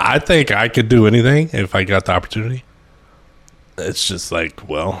 Like I think I could do anything if I got the opportunity. It's just like,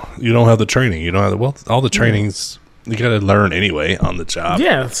 well, you don't have the training. You don't have all the trainings. You got to learn anyway on the job.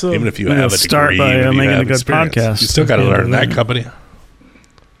 yeah, so Even if you We're gonna have a start degree, by even if you making have a good experience, podcast. you still got to Yeah, learn that yeah. company.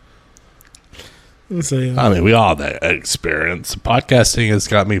 so, yeah. I mean, we all have that experience. Podcasting has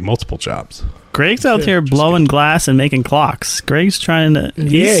got me multiple jobs. Greg's out here blowing glass and making clocks. Greg's trying to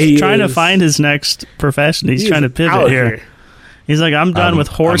he trying to is. find his next profession. He's He trying to is pivot out here. He's like, I'm done with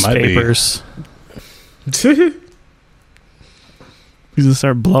horse I might be. papers. here. He's gonna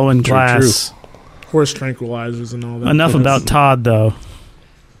start blowing True, glass. Horse tranquilizers and all that. Enough about Todd though.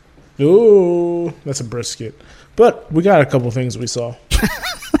 Ooh, that's a brisket. But we got a couple things we saw.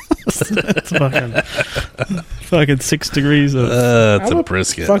 It's fucking 6 degrees of It's I'm a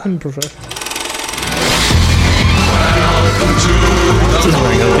brisket. Fucking professional.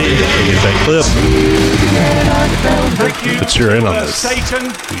 Get that clip. But you're in on this.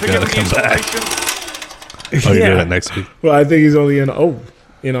 You gotta come back. Oh, you're doing it next week. Well, I think he's only in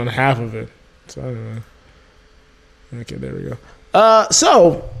on half of it. So I don't know. Okay, there we go.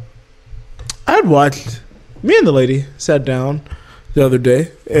 So I had watched. Me and the lady sat down the other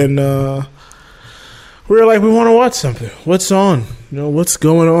day, and we were like, we want to watch something. What's on? What's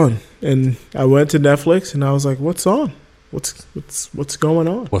going on? And I went to Netflix, and I was like, what's on? What's going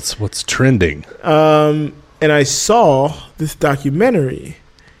on? What's trending? And I saw this documentary,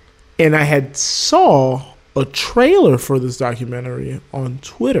 and I had saw a trailer for this documentary on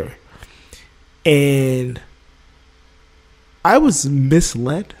Twitter, and I was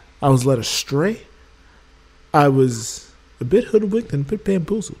misled. I was led astray. I was a bit hoodwinked and a bit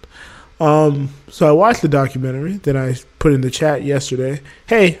bamboozled. So I watched the documentary that I put in the chat yesterday.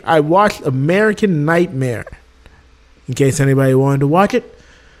 Hey, I watched American Nightmare, in case anybody wanted to watch it.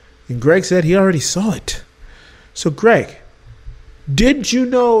 And Greg said he already saw it. So Greg, did you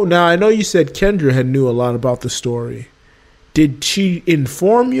know? Now I know you said Kendra had knew a lot about the story. Did she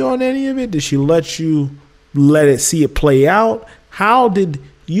inform you on any of it? Did she let it see it play out? How did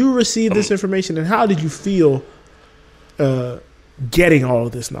you receive this information, and how did you feel getting all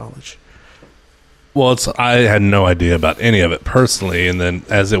of this knowledge? Well, I had no idea about any of it personally, and then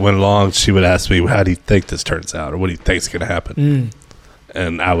as it went along, she would ask me, "How do you think this turns out, or what do you think's going to happen?"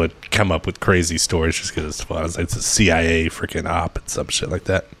 And I would come up with crazy stories just because it's fun. I was like, it's a CIA freaking op and some shit like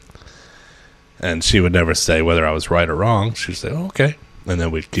that. And she would never say whether I was right or wrong. She'd say, "Oh, okay," and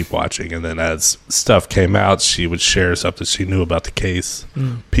then we'd keep watching. And then as stuff came out, she would share something she knew about the case,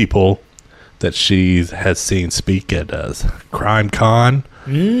 people that she has seen speak at Crime Con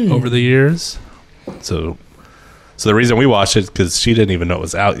over the years. So the reason we watched it, because she didn't even know it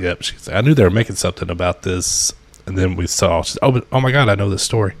was out yet. She said, I knew they were making something about this, and then we saw. She said, oh my god, I know this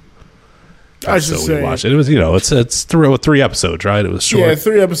story. I should so say we watched it. It was it's three episodes, right? It was short. Yeah,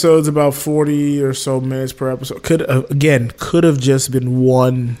 3 episodes, about 40 or so minutes per episode. Could have just been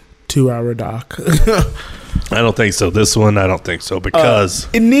 1 2-hour doc. I don't think so. This one, I don't think so, because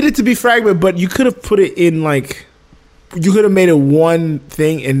it needed to be fragmented, but you could have put it in you could have made it one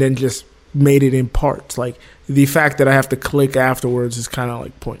thing and then just made it in parts. Like the fact that I have to click afterwards is kind of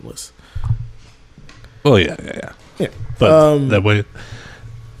like pointless. well, yeah. Yeah, But that way,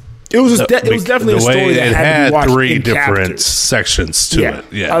 it was definitely a story that it had to be watched three in different chapters. sections to it.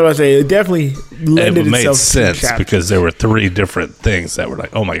 Yeah, I was gonna say it definitely lended it made itself sense to chapters. because there were 3 different things that were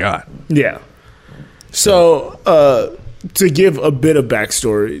like, oh my god. Yeah. So, to give a bit of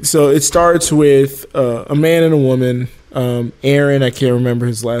backstory, so it starts with a man and a woman, Aaron, I can't remember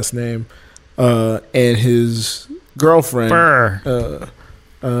his last name, and his girlfriend. Burr.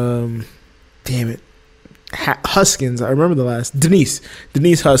 Damn it. Huskins. I remember the last Denise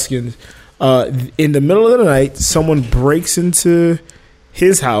Huskins. In the middle of the night, someone breaks into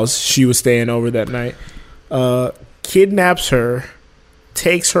his house. She was staying over that night. Kidnaps her,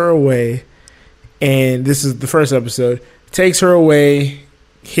 takes her away, and this is the first episode. Takes her away,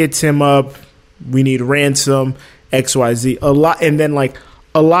 hits him up. We need ransom, XYZ. A lot, and then like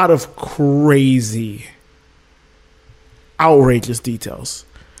a lot of crazy, outrageous details.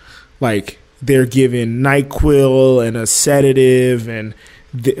 Like they're given NyQuil and a sedative, and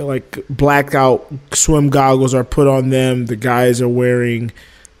like blacked out swim goggles are put on them. The guys are wearing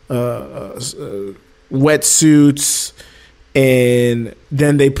wetsuits, and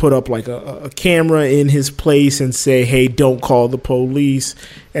then they put up like a camera in his place and say, "Hey, don't call the police,"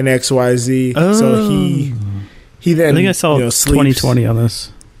 and XYZ. Oh. So he then I think I saw sleeps. 2020 on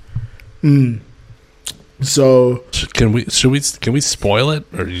this. So Can we spoil it,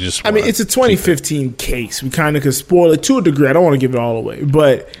 or you just? I mean, it's a 2015 case. We kind of could spoil it to a degree. I don't want to give it all away,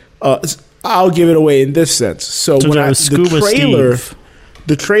 but I'll give it away in this sense. So when there was Scuba Steve.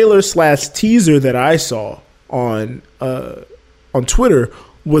 the trailer / teaser that I saw on Twitter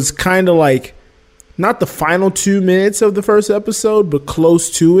was kind of like not the final 2 minutes of the first episode, but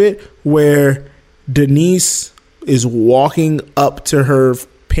close to it, where Denise is walking up to her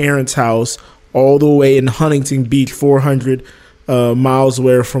parents' house all the way in Huntington Beach, 400 miles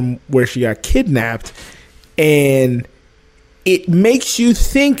away from where she got kidnapped. And it makes you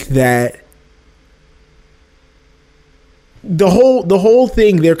think that the whole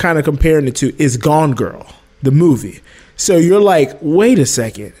thing they're kind of comparing it to is Gone Girl, the movie. So you're like, wait a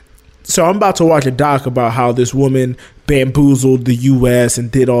second. So I'm about to watch a doc about how this woman bamboozled the U.S.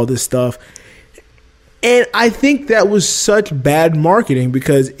 and did all this stuff. And I think that was such bad marketing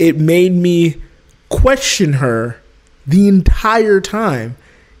because it made me question her the entire time.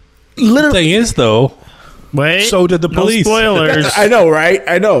 The thing is, though, Wait, so did the police. No spoilers. I know, right?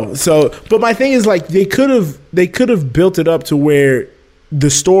 I know. So, but my thing is like they could have built it up to where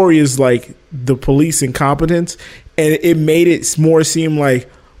the story is like the police incompetence, and it made it more seem like,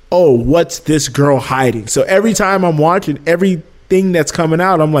 oh, what's this girl hiding? So every time I'm watching everything that's coming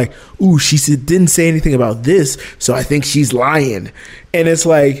out, I'm like, ooh, didn't say anything about this, so I think she's lying. And it's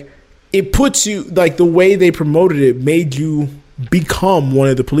like, it puts you, like the way they promoted it made you become one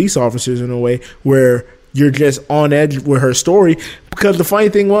of the police officers in a way where you're just on edge with her story. Because the funny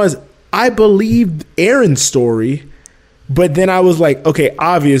thing was, I believed Aaron's story, but then I was like, okay,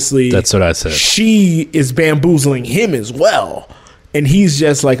 obviously That's what I said. She is bamboozling him as well, and he's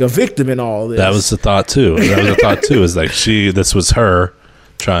just like a victim in all this. That was the thought too. Is like this was her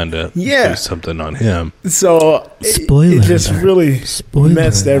trying to do something on him. So it just really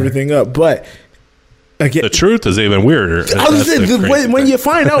messed everything up. But again, the truth is even weirder. When you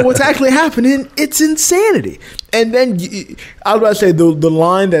find out what's actually happening, it's insanity. And then I was about to say the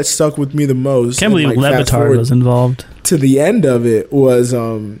line that stuck with me the most. Can't believe Levitard was involved. To the end of it was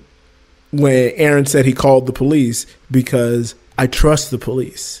when Aaron said he called the police because I trust the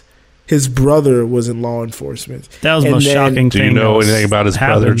police. His brother was in law enforcement. That was the most shocking thing. Do you know anything about his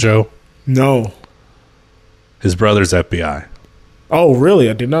brother, Joe? No. His brother's FBI. Oh, really?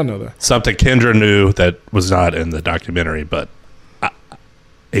 I did not know that. Something Kendra knew that was not in the documentary, but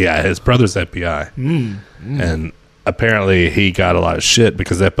his brother's FBI. And apparently he got a lot of shit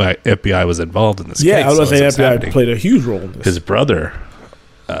because FBI was involved in this case. Yeah, I was going to say FBI played a huge role in this. His brother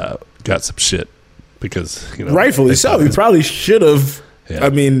got some shit because, rightfully so. He probably should have,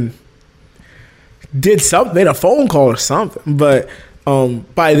 did something, made a phone call or something. But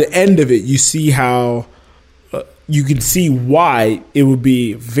by the end of it, you see how you can see why it would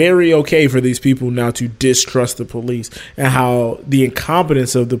be very okay for these people now to distrust the police, and how the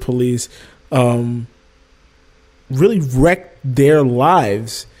incompetence of the police really wrecked their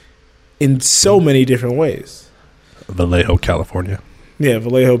lives in so many different ways. Vallejo, California. Yeah,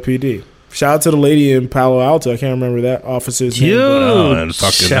 Vallejo PD. Shout out to the lady in Palo Alto. I can't remember that officer's name.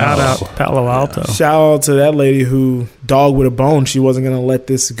 Shout out Palo Alto. Shout out to that lady who, dog with a bone, she wasn't going to let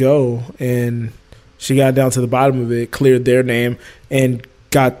this go. And she got down to the bottom of it, cleared their name, and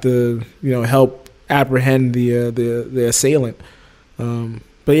got the, help apprehend the assailant.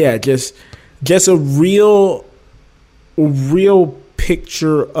 But yeah, just a real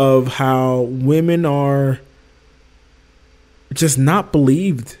picture of how women are just not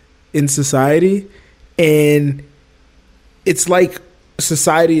believed in society, and it's like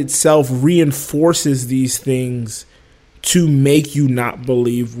society itself reinforces these things to make you not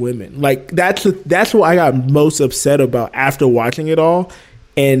believe women. Like that's what I got most upset about after watching it all,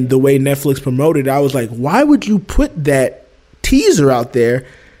 and the way Netflix promoted it. I was like, why would you put that teaser out there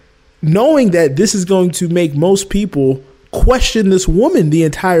knowing that this is going to make most people question this woman the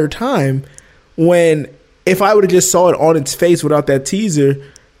entire time, when if I would have just saw it on its face without that teaser,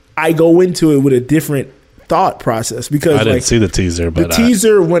 I go into it with a different thought process, because I didn't see the teaser, but the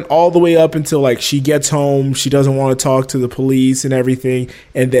teaser went all the way up until like she gets home, she doesn't want to talk to the police and everything,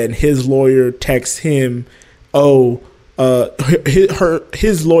 and then his lawyer texts him, his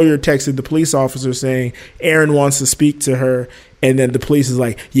lawyer texted the police officer saying Aaron wants to speak to her, and then the police is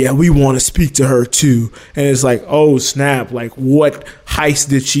like, yeah, we want to speak to her too, and it's like, oh snap, like what heist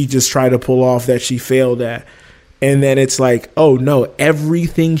did she just try to pull off that she failed at? And then it's like, oh no,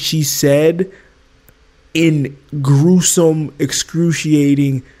 everything she said in gruesome,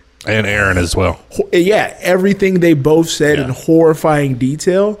 excruciating, and Aaron as well. Yeah, everything they both said in horrifying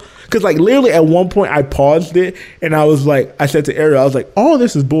detail. Because like literally at one point I paused it and I was like, I said to Ariel, I was like, all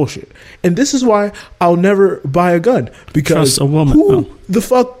this is bullshit, and this is why I'll never buy a gun, because Trust a woman. who the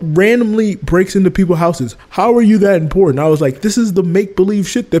fuck randomly breaks into people's houses? How are you that important? I was like, this is the make believe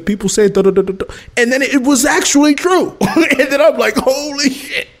shit that people say, da, da, da, da, da. And then it was actually true. And then I'm like, holy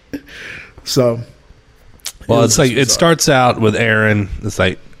shit. So. Well, it's like, it starts out with Aaron. It's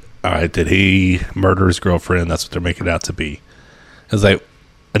like, all right, did he murder his girlfriend? That's what they're making it out to be. It's like,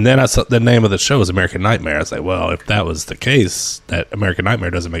 and then I saw the name of the show is American Nightmare. I was like, well, if that was the case, that American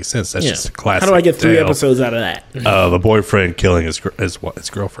Nightmare doesn't make sense. That's just a classic. How do I get 3 tale episodes out of that? of a boyfriend killing his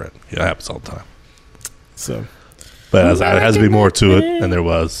girlfriend. Yeah, that happens all the time. So, but it has to be more to it than there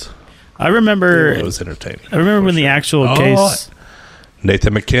was. I remember It was entertaining. I remember when the actual case.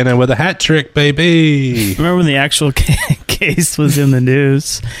 Nathan McKinnon with a hat trick, baby. Remember when the actual case was in the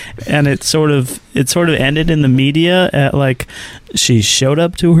news, and it sort of ended in the media at like, she showed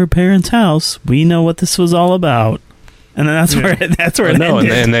up to her parents' house. We know what this was all about, and then that's where it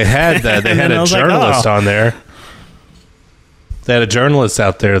ended. And they had that. They had a journalist on there. They had a journalist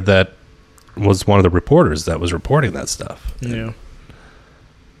out there that was one of the reporters that was reporting that stuff. Yeah.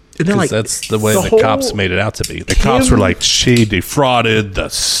 Because that's the way the cops made it out to be. The cops were like, she defrauded the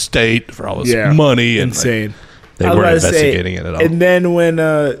state for all this money. And insane. They weren't investigating it at all. And then when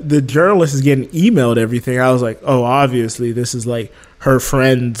the journalist is getting emailed everything, I was like, oh, obviously this is like her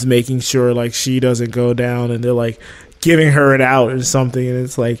friends making sure like she doesn't go down, and they're like giving her an out or something. And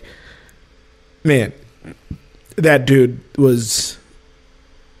it's like, man, that dude was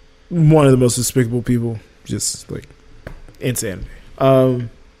one of the most despicable people. Just like insanity.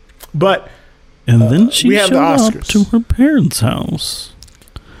 But and then she showed up to her parents' house.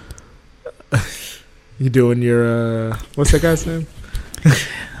 You doing your what's that guy's name?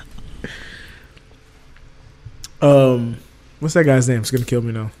 What's that guy's name? It's gonna kill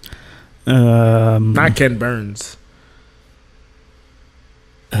me now. Not Ken Burns.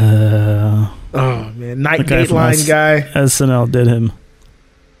 Oh man, Night Dateline guy. SNL did him.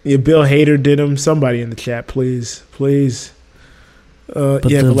 Yeah, Bill Hader did him. Somebody in the chat, please. But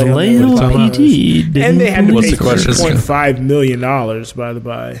yeah, the Vallejo PD didn't. And they had to What's pay the question? $2.5 million, by the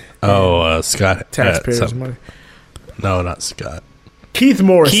by. Oh, Scott. Taxpayers' money. No, not Scott. Keith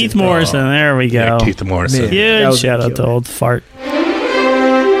Morrison. Keith Morrison, there we go. Yeah, Keith Morrison. Man. Huge That was shout a out to killer. old fart. You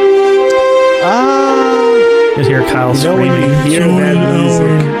hear Kyle You know when screaming. you hear that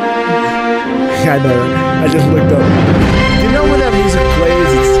music? I know. I just looked up. You know when that music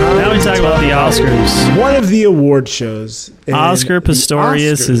plays? It's time. Now we talk about the Oscars. One of the award shows. And Oscar the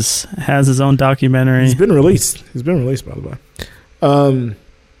Pistorius Oscars- has his own documentary. He's been released. By the way.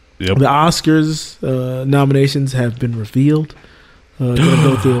 Yep. The Oscars nominations have been revealed. Gonna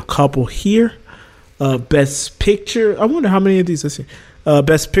go through a couple here. Best Picture. I wonder how many of these I've seen.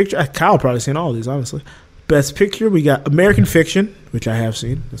 Best Picture. Kyle probably seen all of these, honestly. Best Picture. We got American Fiction, which I have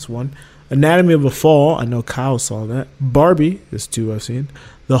seen. That's one. Anatomy of a Fall. I know Kyle saw that. Barbie. There's 2 I've seen.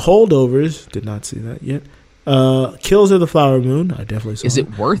 The Holdovers. Did not see that yet. Killers of the Flower Moon. I definitely saw. Is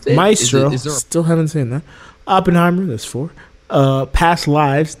it worth it? Maestro. Is there a Still haven't seen that. Oppenheimer. That's 4. Past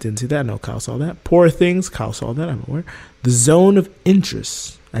Lives. Didn't see that. No, Kyle saw that. Poor Things. Kyle saw that. I'm aware. The Zone of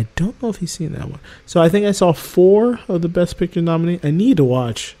Interest. I don't know if he's seen that one. So I think I saw 4 of the Best Picture nominees. I need to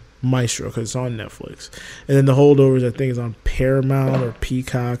watch Maestro because it's on Netflix. And then The Holdovers, I think, is on Paramount or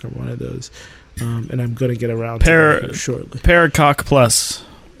Peacock or one of those. And I'm going to get around to that here shortly. Paracock Plus.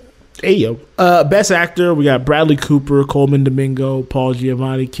 Hey, yo. Best Actor, we got Bradley Cooper, Coleman Domingo, Paul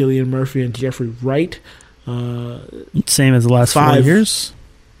Giamatti, Cillian Murphy, and Jeffrey Wright. Same as the last 4 5 years.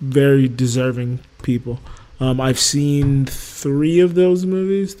 Very deserving people. I've seen 3 of those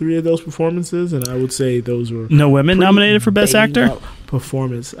movies, 3 of those performances, and I would say those were No women nominated for Best Actor?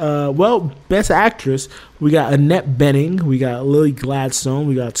 performance. Well, Best Actress, we got Annette Bening, we got Lily Gladstone,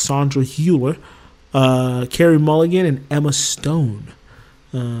 we got Sandra Hüller, Carey Mulligan, and Emma Stone.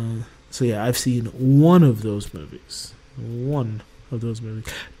 So yeah, I've seen one of those movies.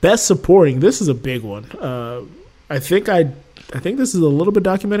 Best supporting. This is a big one. I think this is a little bit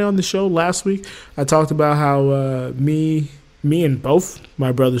documented on the show last week. I talked about how me and both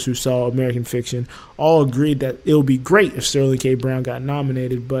my brothers who saw American Fiction all agreed that it would be great if Sterling K. Brown got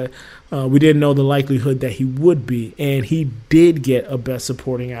nominated, but we didn't know the likelihood that he would be, and he did get a Best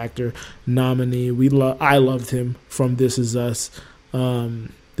Supporting Actor nominee. I loved him from This Is Us, the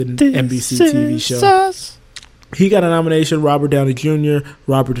NBC TV show. He got a nomination. Robert Downey Jr.,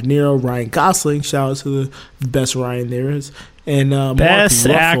 Robert De Niro, Ryan Gosling. Shout out to the best Ryan there is. And Best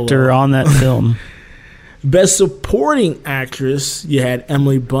actor on that film. Best Supporting Actress, you had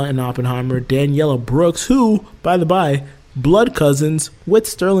Emily Blunt in Oppenheimer, Daniela Brooks, who, by the by, blood cousins with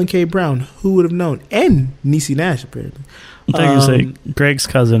Sterling K. Brown. Who would have known? And Niecy Nash, apparently. I thought you were saying Greg's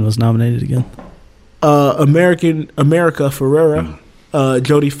cousin was nominated again. America Ferrera,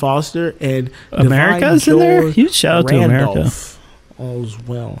 Jodie Foster, and America's in there? Huge shout out to America. All's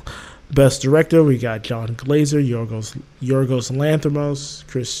well. Best Director, we got John Glazer, Yorgos Lanthimos,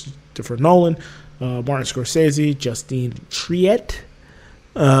 Christopher Nolan, Martin Scorsese, Justine Triet.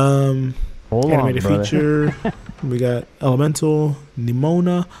 Animated feature. We got Elemental,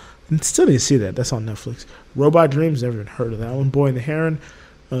 Nimona. And still didn't see that. That's on Netflix. Robot Dreams, never even heard of that one. Boy and the Heron.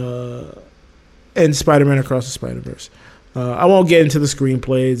 And Spider-Man Across the Spider-Verse. I won't get into the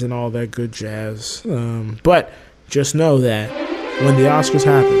screenplays and all that good jazz. But just know that when the Oscars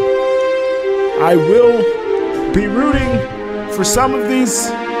happen, I will be rooting for some of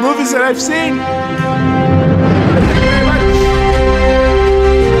these movies that I've seen. Thank you very much.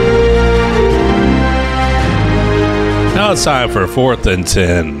 Now it's time for 4th and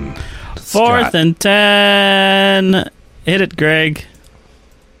 10. Fourth and 10. Hit it, Greg.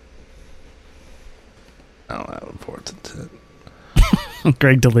 I don't have a 4th and 10.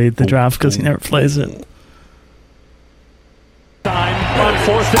 Greg deleted the draft because he never plays it. Time on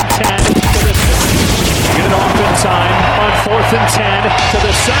 4th and 10. Get it off in time on 4th and 10 to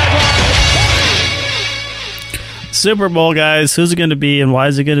the sideline. Super Bowl, guys. Who's it going to be and why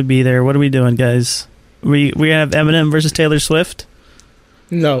is it going to be there? What are we doing, guys? We have Eminem versus Taylor Swift?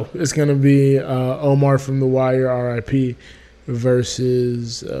 No, it's going to be Omar from The Wire, R.I.P.,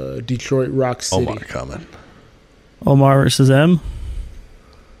 versus Detroit Rock City. Omar coming. Omar versus M?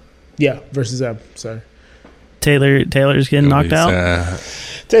 Yeah, versus M. Sorry. Taylor's getting knocked out?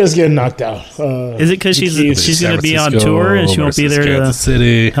 Taylor's getting knocked out. Is it because she's going to be on tour and she won't be there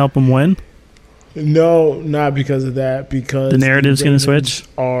to help him win? No, not because of that. Because the narrative's going to switch.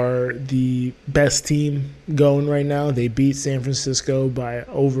 Are the best team going right now. They beat San Francisco by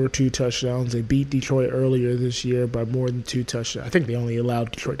over 2 touchdowns. They beat Detroit earlier this year by more than 2 touchdowns. I think they only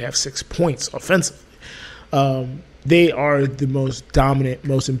allowed Detroit to have 6 points offensively. They are the most dominant,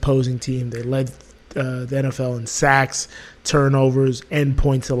 most imposing team. They led the NFL in sacks, turnovers, and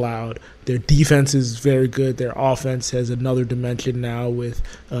points allowed. Their defense is very good. Their offense has another dimension now with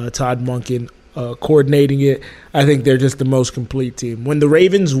Todd Monken coordinating it. I think they're just the most complete team. When the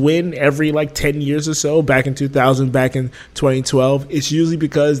Ravens win every 10 years or so, back in 2000, back in 2012, it's usually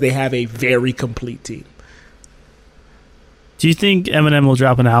because they have a very complete team. Do you think Eminem will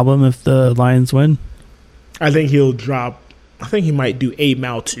drop an album if the Lions win? I think he might do 8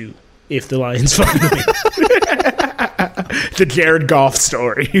 Mile 2 if the Lions fucking win. The Jared Goff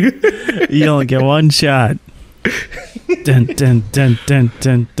story. You only get one shot. Dun, dun, dun, dun,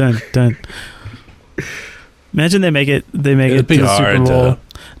 dun, dun, dun. Imagine they make it to the Super Bowl.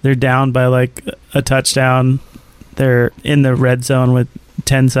 They're down by a touchdown. They're in the red zone with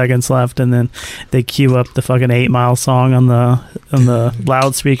 10 seconds left, and then they cue up the fucking 8 Mile song on the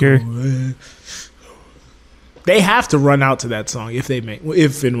loudspeaker. They have to run out to that song if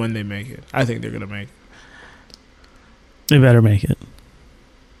and when they make it. I think they're gonna make it. They better make it.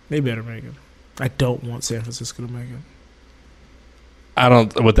 I don't want San Francisco to make it.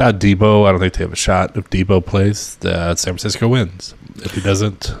 Without Debo, I don't think they have a shot. If Debo plays, San Francisco wins. If he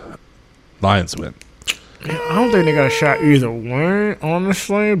doesn't, Lions win. I don't think they got a shot either way,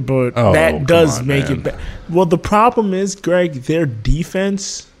 honestly, but that does make it better. Well, the problem is, Greg, their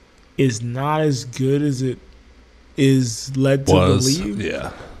defense is not as good as it is led to believe.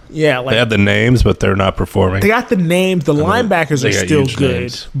 Yeah, they have the names, but they're not performing. They got the names. The linebackers are still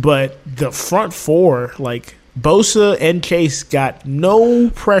good, but the front four, Bosa and Chase, got no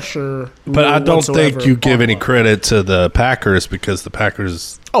pressure. But I don't think you give any credit to the Packers because the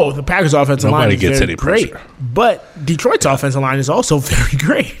Packers. Oh, the Packers' offensive line is very great, but Detroit's offensive line is also very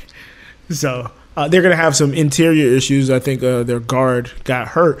great. So they're going to have some interior issues. I think their guard got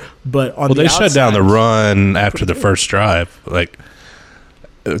hurt, but on the outside, shut down the run after the first drive.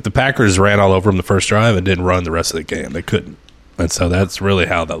 the Packers ran all over them the first drive and didn't run the rest of the game. They couldn't. And so that's really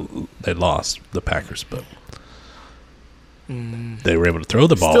how they lost, the Packers. But they were able to throw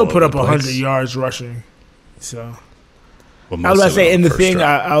the ball. Still put up 100 yards rushing. So Well, I was about to say, and the thing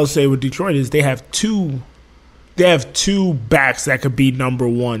drive. I'll say with Detroit is they have two backs that could be number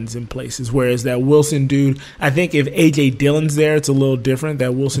ones in places. Whereas that Wilson dude, I think if AJ Dillon's there, it's a little different.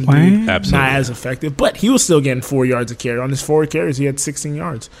 That Wilson dude Absolutely. not as effective, but he was still getting 4 yards a carry. On his 4 carries, he had 16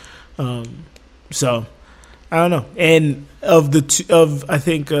 yards. So I don't know. And of the I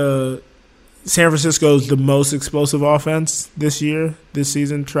think San Francisco is the most explosive offense this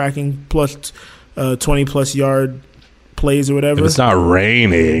season, tracking plus 20 plus yard plays or whatever. If it's not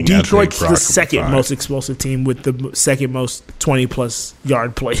raining, Detroit's I think the second most explosive team with the second most 20 plus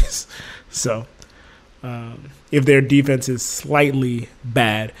yard plays. So if their defense is slightly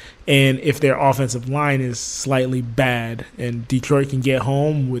bad and if their offensive line is slightly bad and Detroit can get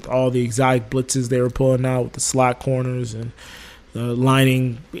home with all the exotic blitzes they were pulling out with the slot corners and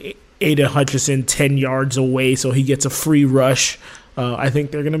lining Ada Hutchinson 10 yards away so he gets a free rush, I think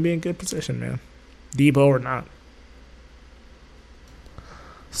they're going to be in good position, man. Debo or not.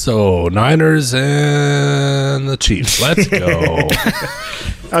 So Niners and the Chiefs. Let's go.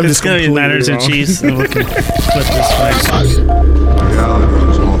 I'm It's going to be Niners and Chiefs. And we can split this fight.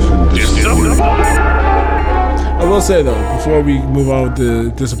 I will say, though, before we move on with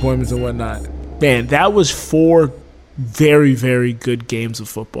the disappointments and whatnot, man, that was 4 very, very good games of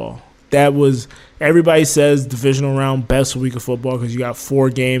football. That was, everybody says divisional round, best week of football because you got 4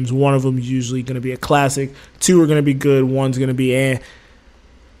 games. One of them is usually going to be a classic. 2 are going to be good. One's going to be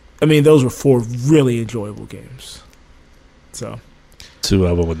I mean, those were 4 really enjoyable games. So 2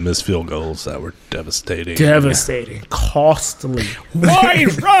 of them with missed field goals that were devastating. Costly. Why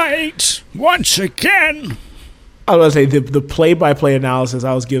right? Once again. I was going to say the play-by-play analysis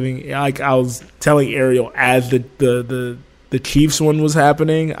I was giving, like I was telling Ariel as the Chiefs one was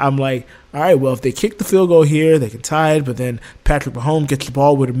happening. I'm like, all right, well, if they kick the field goal here, they can tie it, but then Patrick Mahomes gets the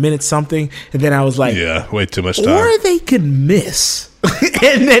ball with a minute something, and then I was like, Yeah, way too much time. or they could miss.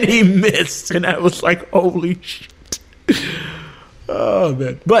 And then he missed, and I was like, holy shit. Oh,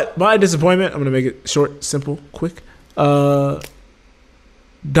 man. But my disappointment, I'm going to make it short, simple, quick. Donald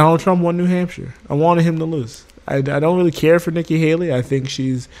Trump won New Hampshire. I wanted him to lose. I don't really care for Nikki Haley. I think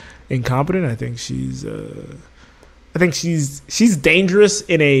she's incompetent. I think she's dangerous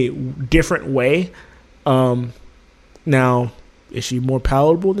in a different way. Now, is she more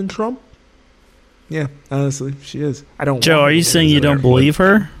palatable than Trump? Yeah, honestly, she is. I don't. Joe, are you saying you don't believe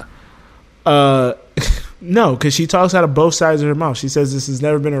her? No, because she talks out of both sides of her mouth. She says this has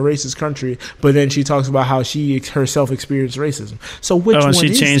never been a racist country, but then she talks about how she herself experienced racism. So which one and she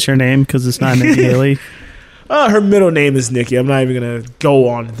is changed her name because it's not Nikki Haley? her middle name is Nikki. I'm not even going to go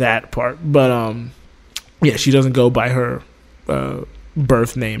on that part. But, yeah, she doesn't go by her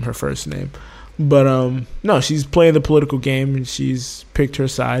birth name, her first name. But, no, she's playing the political game, and she's picked her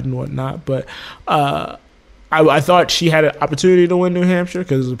side and whatnot. But I thought she had an opportunity to win New Hampshire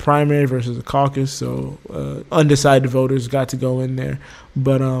because it was a primary versus a caucus, so undecided voters got to go in there.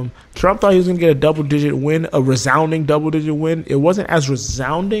 But Trump thought he was going to get a double-digit win, a resounding double-digit win. It wasn't as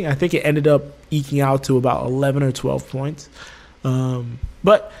resounding. I think it ended up eking out to about 11 or 12 points.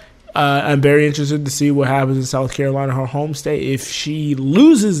 But I'm very interested to see what happens in South Carolina, her home state. If she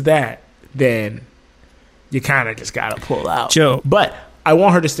loses that, then you kind of just got to pull out. Joe. But I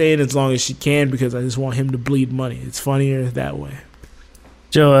want her to stay in as long as she can because I just want him to bleed money. It's funnier that way.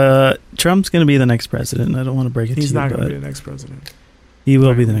 Joe, Trump's going to be the next president. I don't want to break it to you. He's not going to be the next president. He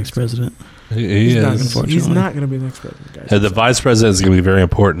will be the next president. He is. He's not going to be the next president, guys. And the vice president is going to be very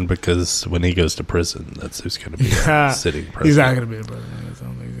important because when he goes to prison, that's who's going to be sitting president. He's not going to be the president. I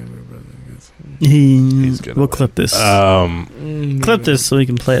don't think he's going to be the president. We'll clip this. Clip this so we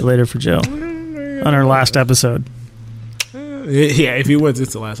can play it later for Joe on our last episode. Yeah, if he wins,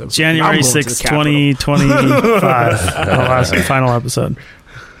 it's the last episode. January 6th, 2025. Our final episode.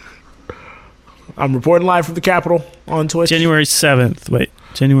 I'm reporting live from the Capitol on Twitch. January 7th. Wait,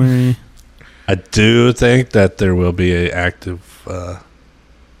 January. I do think that there will be an active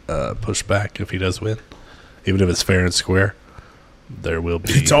pushback if he does win, even if it's fair and square. There will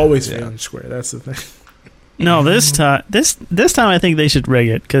be. It's always fair and square. That's the thing. No, this time I think they should rig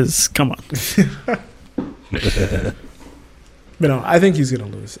it because come on. But no, I think he's gonna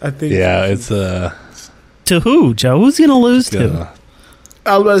lose. I think. Yeah, it's to who, Joe? Who's gonna lose to?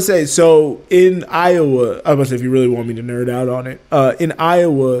 I was about to say, so in Iowa, I was about to say, if you really want me to nerd out on it, in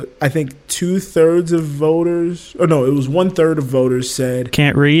Iowa, I think 2/3 of voters, or no, it was 1/3 of voters said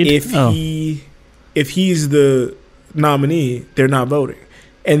can't read. If he's the nominee, they're not voting.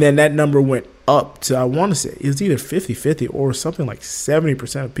 And then that number went up to, I want to say, it was either 50-50 or something like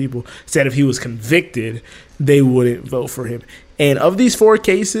 70% of people said if he was convicted, they wouldn't vote for him. And of these 4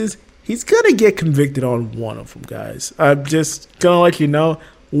 cases, he's going to get convicted on one of them, guys. I'm just going to let you know.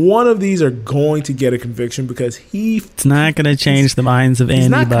 One of these are going to get a conviction because it's not going to change the minds of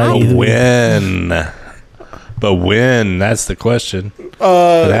anybody. But when? That's the question.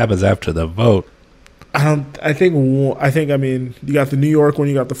 What happens after the vote? I mean, you got the New York one,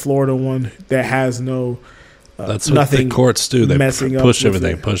 you got the Florida one that has no. That's what the courts do. They push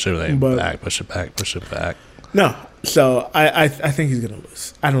everything back, push it back. No, so I think he's gonna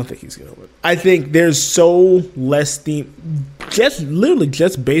lose. I don't think he's gonna win. I think there's so less steam,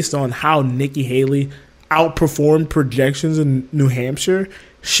 just based on how Nikki Haley outperformed projections in New Hampshire,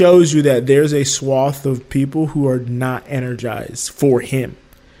 shows you that there's a swath of people who are not energized for him.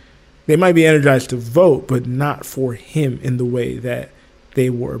 They might be energized to vote, but not for him in the way that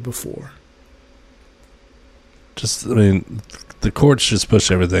they were before. The courts just push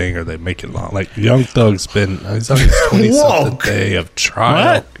everything, or they make it long. Like Young Thug's he's on his 20-something day of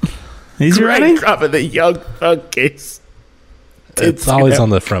trial. What? He's running? Dropping the Young Thug case. It's always on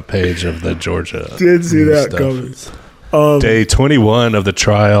the front page of the Georgia. Didn't see that coming. Day 21 of the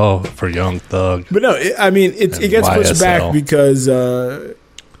trial for Young Thug. But no, it gets pushed back because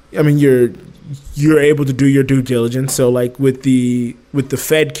you're able to do your due diligence. So like with the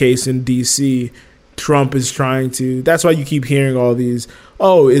Fed case in DC, Trump is trying to. That's why you keep hearing all these.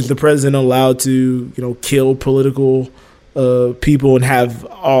 Oh, is the president allowed to kill political people and have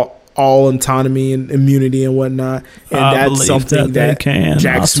all autonomy and immunity and whatnot? And that's something that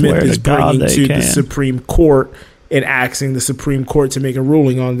Jack Smith is bringing to the Supreme Court and asking the Supreme Court to make a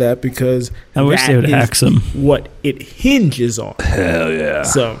ruling on that because I wish they would ask him what it hinges on. Hell yeah!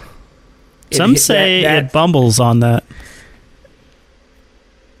 So some say it bumbles on that.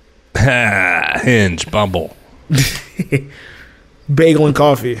 Hinge bumble. Bagel and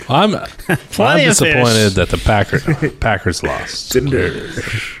coffee. I'm disappointed that the Packers lost. Is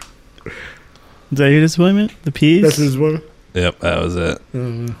that your disappointment? The peas? That's his disappointment? Yep, that was it.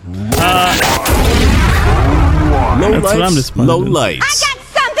 Low lights. I got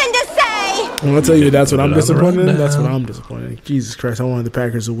something to say. I'm going to tell you that's what I'm disappointed in. That's what I'm disappointed in. Jesus Christ, I wanted the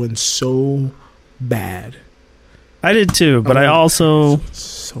Packers to win so bad. I did too, but I also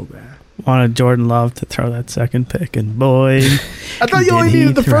so bad wanted Jordan Love to throw that second pick, and boy, I thought you only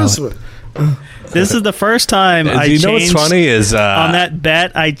needed the first one. This is the first time I changed. You know what's funny is on that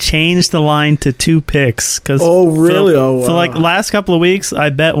bet I changed the line to 2 picks because really? For like the last couple of weeks I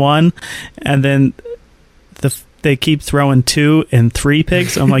bet 1, and then they keep throwing 2 and 3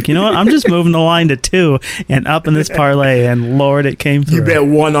 picks. I'm like, you know what? I'm just moving the line to 2 and up in this parlay, and Lord, it came through. You bet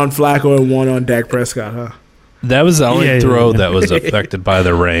 1 on Flacco and 1 on Dak Prescott, huh? That was the only throw that was affected by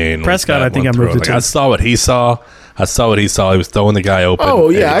the rain. Prescott, I think I moved it to. I saw what he saw. He was throwing the guy open. Oh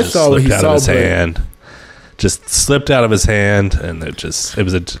yeah, I saw what he saw. His hand just slipped out of his hand, and it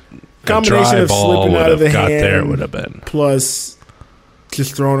was a combination dry of ball. Slipping out of the hand, there, it would have been plus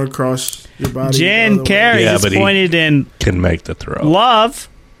just throwing across your body. Jan Carey disappointed in can make the throw. Love.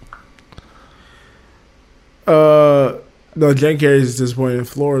 No, Jan Carey is disappointed in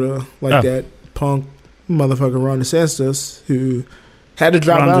Florida that punk motherfucker Ron DeSantis who had to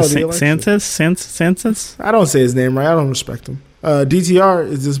drop out of the election. Santos? I don't say his name right. I don't respect him. DTR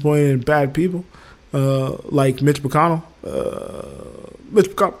is disappointed in bad people like Mitch McConnell.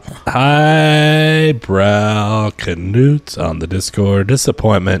 Highbrow Canutes on the Discord.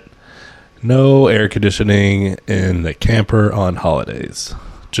 Disappointment. No air conditioning in the camper on holidays.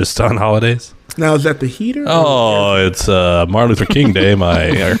 Just on holidays? Now, is that the heater? Oh, it's Martin Luther King Day. My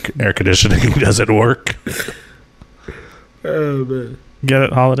air conditioning doesn't work. Oh, man. Get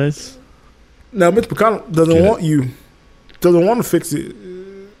it, holidays? Now, Mitch McConnell doesn't want to fix the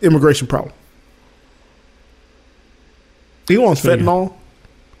immigration problem. He wants fentanyl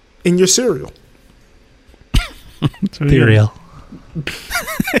in your cereal. Cereal.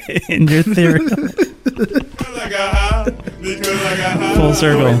 In your cereal. Full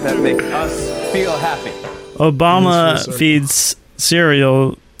circle. That make us feel happy. Obama feeds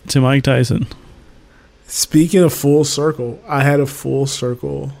cereal to Mike Tyson. Speaking of full circle, I had a full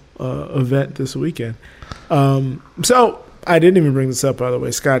circle event this weekend. So I didn't even bring this up, by the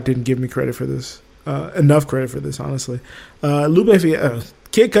way. Scott didn't give me credit for this. Enough credit for this, honestly. Lupe,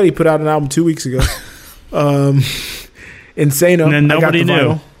 Kid Cudi put out an album 2 weeks ago. Insano. And nobody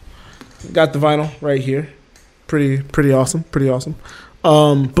knew. Got the vinyl right here. Pretty awesome.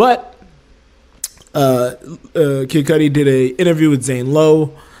 But Kid Cudi did an interview with Zane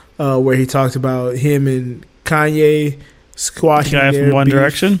Lowe where he talked about him and Kanye squashing The guy their from One beef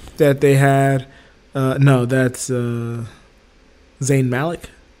Direction? that they had. No, that's Zayn Malik.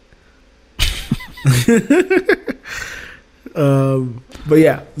 But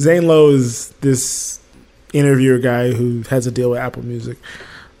yeah, Zane Lowe is this interviewer guy who has a deal with Apple Music.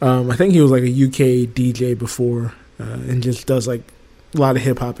 I think he was like a UK DJ before, and just does like a lot of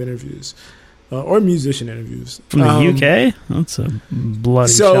hip hop interviews or musician interviews From the UK. That's a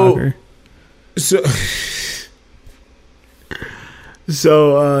bloody shocker.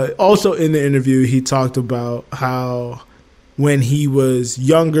 So also in the interview, he talked about how when he was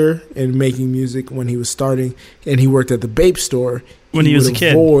younger and making music, when he was starting, and he worked at the Bape store, When he was a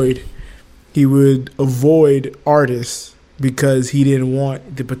kid. He would avoid artists because he didn't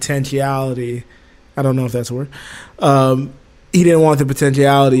want the potentiality. I don't know if that's a word. He didn't want the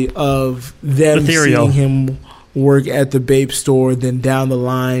potentiality of them Ethereal. seeing him work at the Bape store, then down the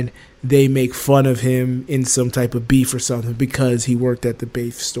line they make fun of him in some type of beef or something because he worked at the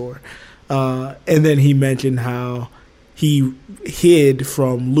Bape store. And then he mentioned how he hid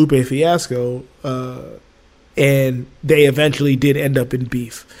from Lupe Fiasco, and they eventually did end up in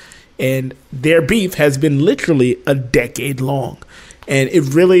beef. And their beef has been literally a decade long. And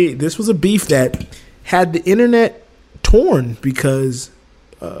this was a beef that had the internet torn because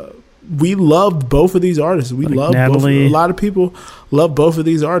we loved both of these artists. We loved Natalie. a lot of people love both of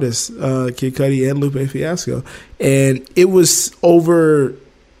these artists, Kid Cudi and Lupe Fiasco. And it was over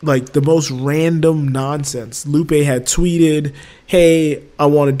like the most random nonsense. Lupe had tweeted, "Hey, I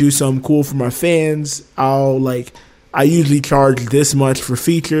want to do something cool for my fans. I usually charge this much for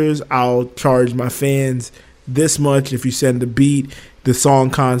features. I'll charge my fans this much if you send the beat, the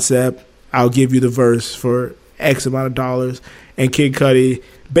song concept. I'll give you the verse for X amount of dollars." And Kid Cudi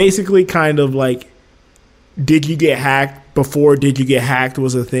basically kind of like, "Did you get hacked?" before "Did you get hacked?"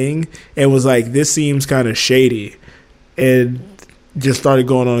 was a thing, and was like, "This seems kind of shady," and just started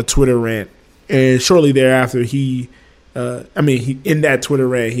going on a Twitter rant. And shortly thereafter, in that Twitter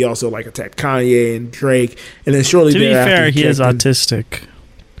rant, he also like attacked Kanye and Drake. And then shortly thereafter, to be fair, he is autistic.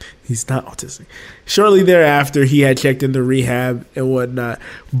 He's not autistic. Shortly thereafter, he had checked into rehab and whatnot.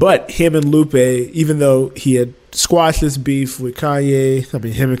 But him and Lupe, even though he had squashed this beef with Kanye,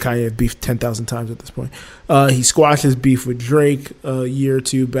 him and Kanye have beefed 10,000 times at this point. He squashed his beef with Drake a year or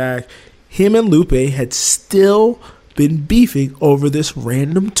two back. Him and Lupe had still been beefing over this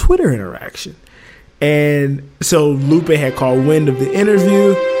random Twitter interaction. And so Lupe had caught wind of the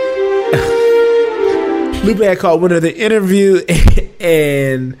interview.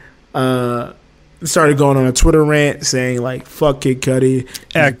 And started going on a Twitter rant saying like, "Fuck Kid Cudi,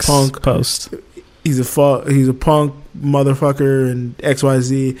 X punk post. He's a punk motherfucker," and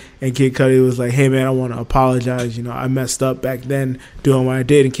XYZ. And Kid Cudi was like, "Hey man, I want to apologize. I messed up back then doing what I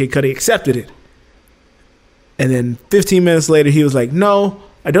did." And Kid Cudi accepted it. And then 15 minutes later, he was like, "No,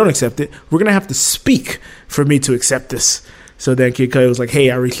 I don't accept it. We're going to have to speak for me to accept this." So then Kid Cudi was like, "Hey,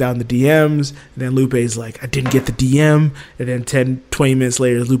 I reached out in the DMs." And then Lupe's like, "I didn't get the DM." And then 10, 20 minutes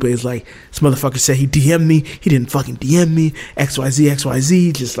later, Lupe's like, "This motherfucker said he DM'd me. He didn't fucking DM me.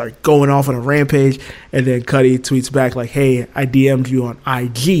 XYZ. Just like going off on a rampage. And then Cudi tweets back like, "Hey, I DM'd you on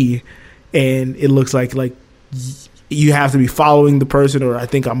IG. And it looks like you have to be following the person, or I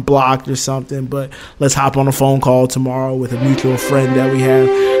think I'm blocked or something, but let's hop on a phone call tomorrow with a mutual friend that we have."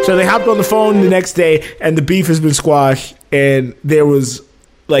 So they hopped on the phone the next day, and the beef has been squashed. And there was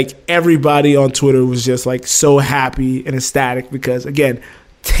like, everybody on Twitter was just like so happy and ecstatic because, again,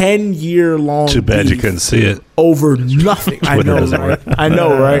 10-year long. Too bad you couldn't see it over nothing. I know, right? I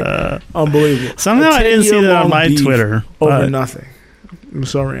know, right? Unbelievable. Somehow I didn't see that on my Twitter. Over nothing. It was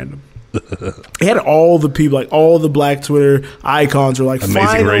so random. It had all the people, like all the black Twitter icons were like, Amazing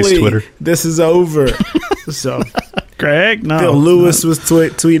 "Finally, Race Twitter. This is over." So Greg, no. Phil Lewis was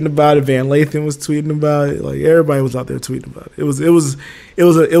tweeting about it. Van Lathan was tweeting about it. Like, everybody was out there tweeting about it.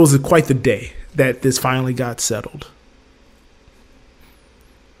 It was quite the day that this finally got settled.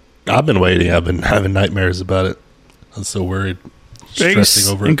 I've been waiting. I've been having nightmares about it. I'm so worried. Greg's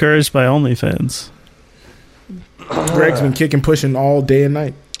Stressing over it. encouraged by OnlyFans. Greg's been kicking, pushing all day and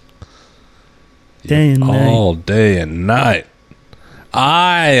night. Day and night. All day and night.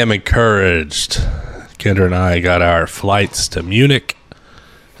 I am encouraged. Kendra and I got our flights to Munich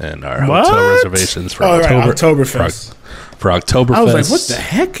and our hotel reservations for Oktoberfest. For Oktoberfest. I was like, what the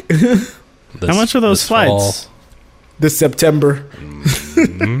heck? How much are those flights? This September.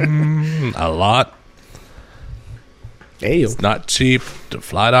 A lot. Hey, it's not cheap to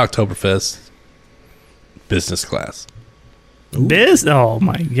fly to Oktoberfest. Business class. Oh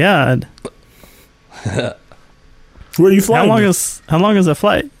my god. Where are you flying? How long is a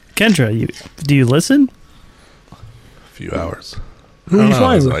flight? Kendra, do you listen? few hours. Who are you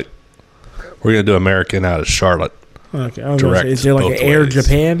flying with? Like, we're gonna do American out of Charlotte. Okay, I was gonna say, is there like an Air ways.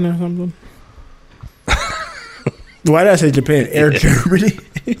 Japan or something? Why did I say Japan? Air Germany.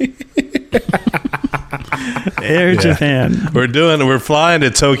 Air Japan. We're flying to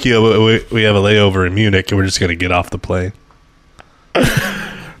Tokyo. But we have a layover in Munich, and we're just gonna get off the plane.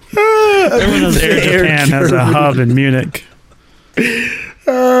 Everyone knows Air Japan has a hub in Munich.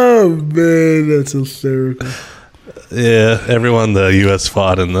 Oh man, that's hysterical. Yeah, everyone in the U.S.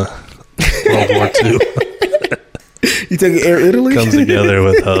 fought in the World War II You taking Air Italy? comes together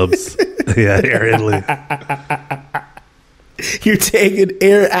with hubs. Yeah, Air Italy. You're taking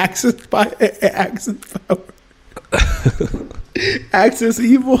Air Axis power. Axis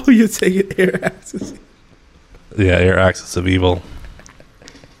Evil. You're taking Air Axis. Yeah, Air Axis of Evil.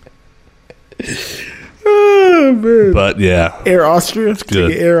 Oh man. But yeah, Air Austria. good.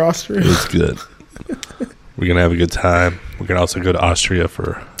 Taking Air Austria. it's good. We're gonna have a good time. We're gonna also go to Austria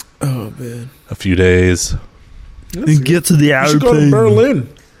for Oh man. a few days. And get to the You should go to airplane. Berlin.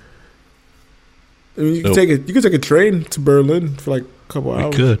 I mean, you can Nope. take a train to Berlin for like a couple We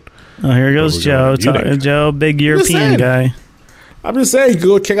hours. could. Oh, here goes we're Joe. going to Munich. Joe, big saying. European guy. I'm just saying, you can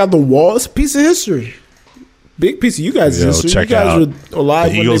go check out the wall. It's a piece of history. Big piece of you guys' Yo, history. You check guys out were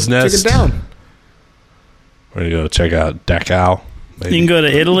alive the when Eagle's they took Nest. it down. We're gonna go check out Dachau. Maybe. You can go to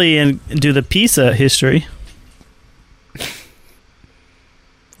Italy and do the Pisa history.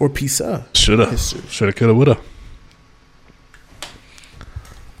 Or Pisa. Shoulda, coulda, woulda.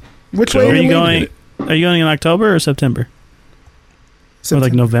 Which Joe, way Are are you you going? Are you going in October or September? Or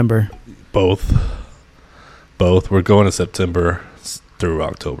like November? Both. We're going to September through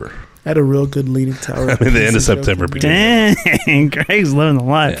October. I had a real good leaning tower. I mean, the end of September. Dang, Greg's living the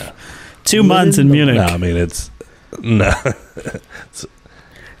life. Yeah. 2 months in Munich. No, I mean no.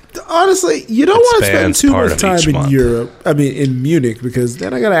 Honestly, you don't It want to spend spans too part much of time each in month. Europe. I mean, in Munich, because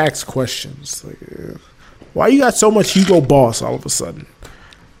then I gotta ask questions. Like, why you got so much Hugo Boss all of a sudden?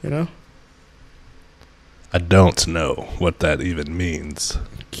 You know, I don't know what that even means.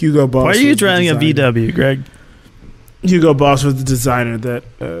 Hugo Boss. Why are you was the driving a designer. VW, Greg? Hugo Boss was the designer that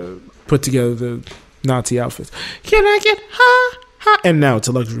put together the Nazi outfits. Can I get high, high? And now it's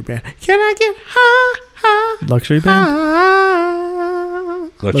a luxury band. Can I get high, high, Luxury band? high?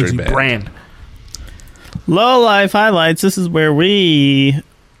 Luxury band. brand. Low Life Highlights. This is where we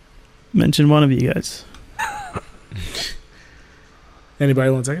mention one of you guys.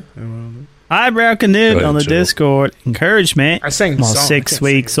 Anybody 1 second? Eyebrow Go Canute ahead, on the Joe. Discord. Encouragement. I sang the Almost song. I 6 can't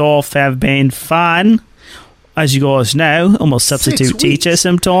weeks sing off have been fun. As you guys know, I'm a substitute 6 teacher weeks.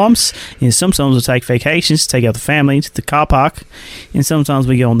 sometimes. And sometimes we take vacations, take out the family to the car park. And sometimes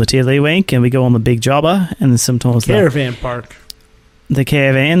we go on the Tiddlywink and we go on the Big Jobber. And then sometimes Caravan Park. the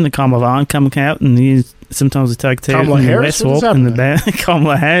caravan, the Caravan come out. And sometimes we take to Kamala the Harris? West What is Walk and the happening? back.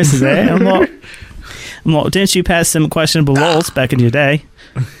 Kamala Harris is there. I'm like, didn't you pass some questionable laws back in your day?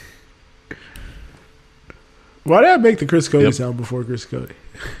 Why did I make the Chris Cody Yep. sound before Chris Cody?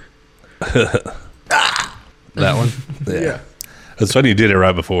 That one? Yeah. It's funny you did it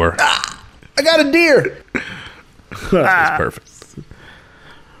right before. I got a deer. That's perfect.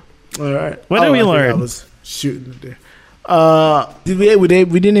 All right. What did we I think learn? I was shooting the deer.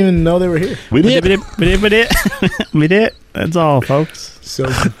 We didn't even know they were here. We did. We did. That's all, folks. So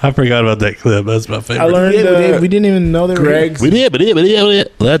I forgot about that clip. That's my favorite. I learned we didn't even know they were Greg's. here. We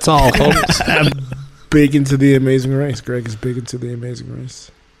did. That's all, folks. Big into the Amazing Race. Greg is big into the Amazing Race.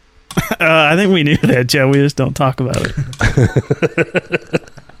 I think we knew that, Joe. We just don't talk about it.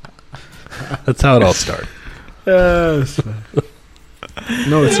 That's how it all started. No,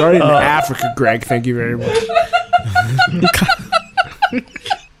 it started in Africa, Greg. Thank you very much.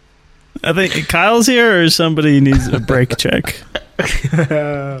 I think Kyle's here or somebody needs a break check.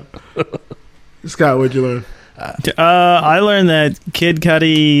 Scott, what'd you learn? I learned that Kid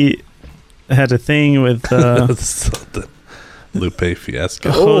Cudi had a thing with The Lupe fiasco.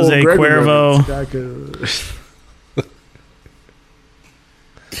 Jose Greg Cuervo. remembered. Scott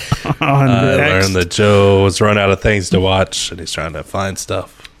on I X. learned that Joe was run out of things to watch, and he's trying to find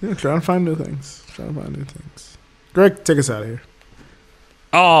stuff. Yeah, trying to find new things. Greg, take us out of here.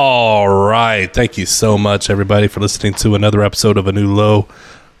 All right. Thank you so much, everybody, for listening to another episode of A New Low.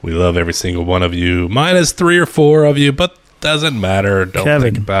 We love every single one of you, minus 3 or 4 of you, but doesn't matter. Don't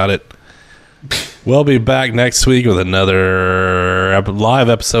Kevin. think about it. We'll be back next week with another live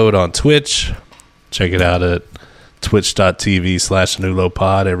episode on Twitch. Check it out at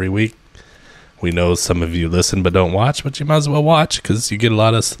twitch.tv/newlowpod every week. We know some of you listen but don't watch, but you might as well watch because you get a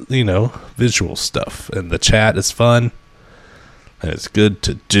lot of, visual stuff. And the chat is fun. And it's good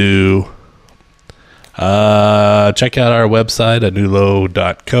to do. Check out our website at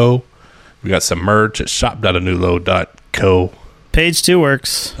newlow.co. We got some merch at shop.anewlow.co. Page 2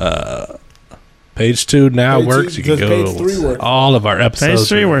 works. Page 2 now Page works. two- You can does go. page 3 work? All of our episodes. Page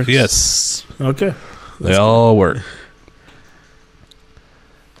 3 works. Yes. Okay. They all work.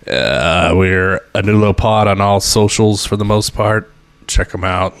 We're a New Low Pod on all socials for the most part. Check them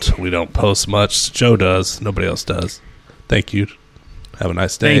out. We don't post much. Joe does. Nobody else does. Thank you. Have a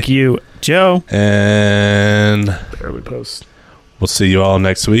nice day. Thank you, Joe. And Barely post. we'll see you all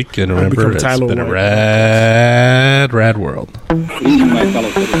next week. And remember, become it's Tyler been a White. rad world.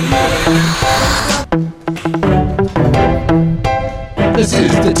 This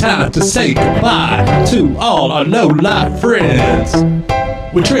is the time to say goodbye to all our low-life friends.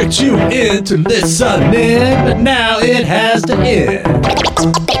 We tricked you into listening, but now it has to end.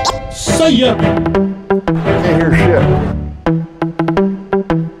 See ya. I can't hear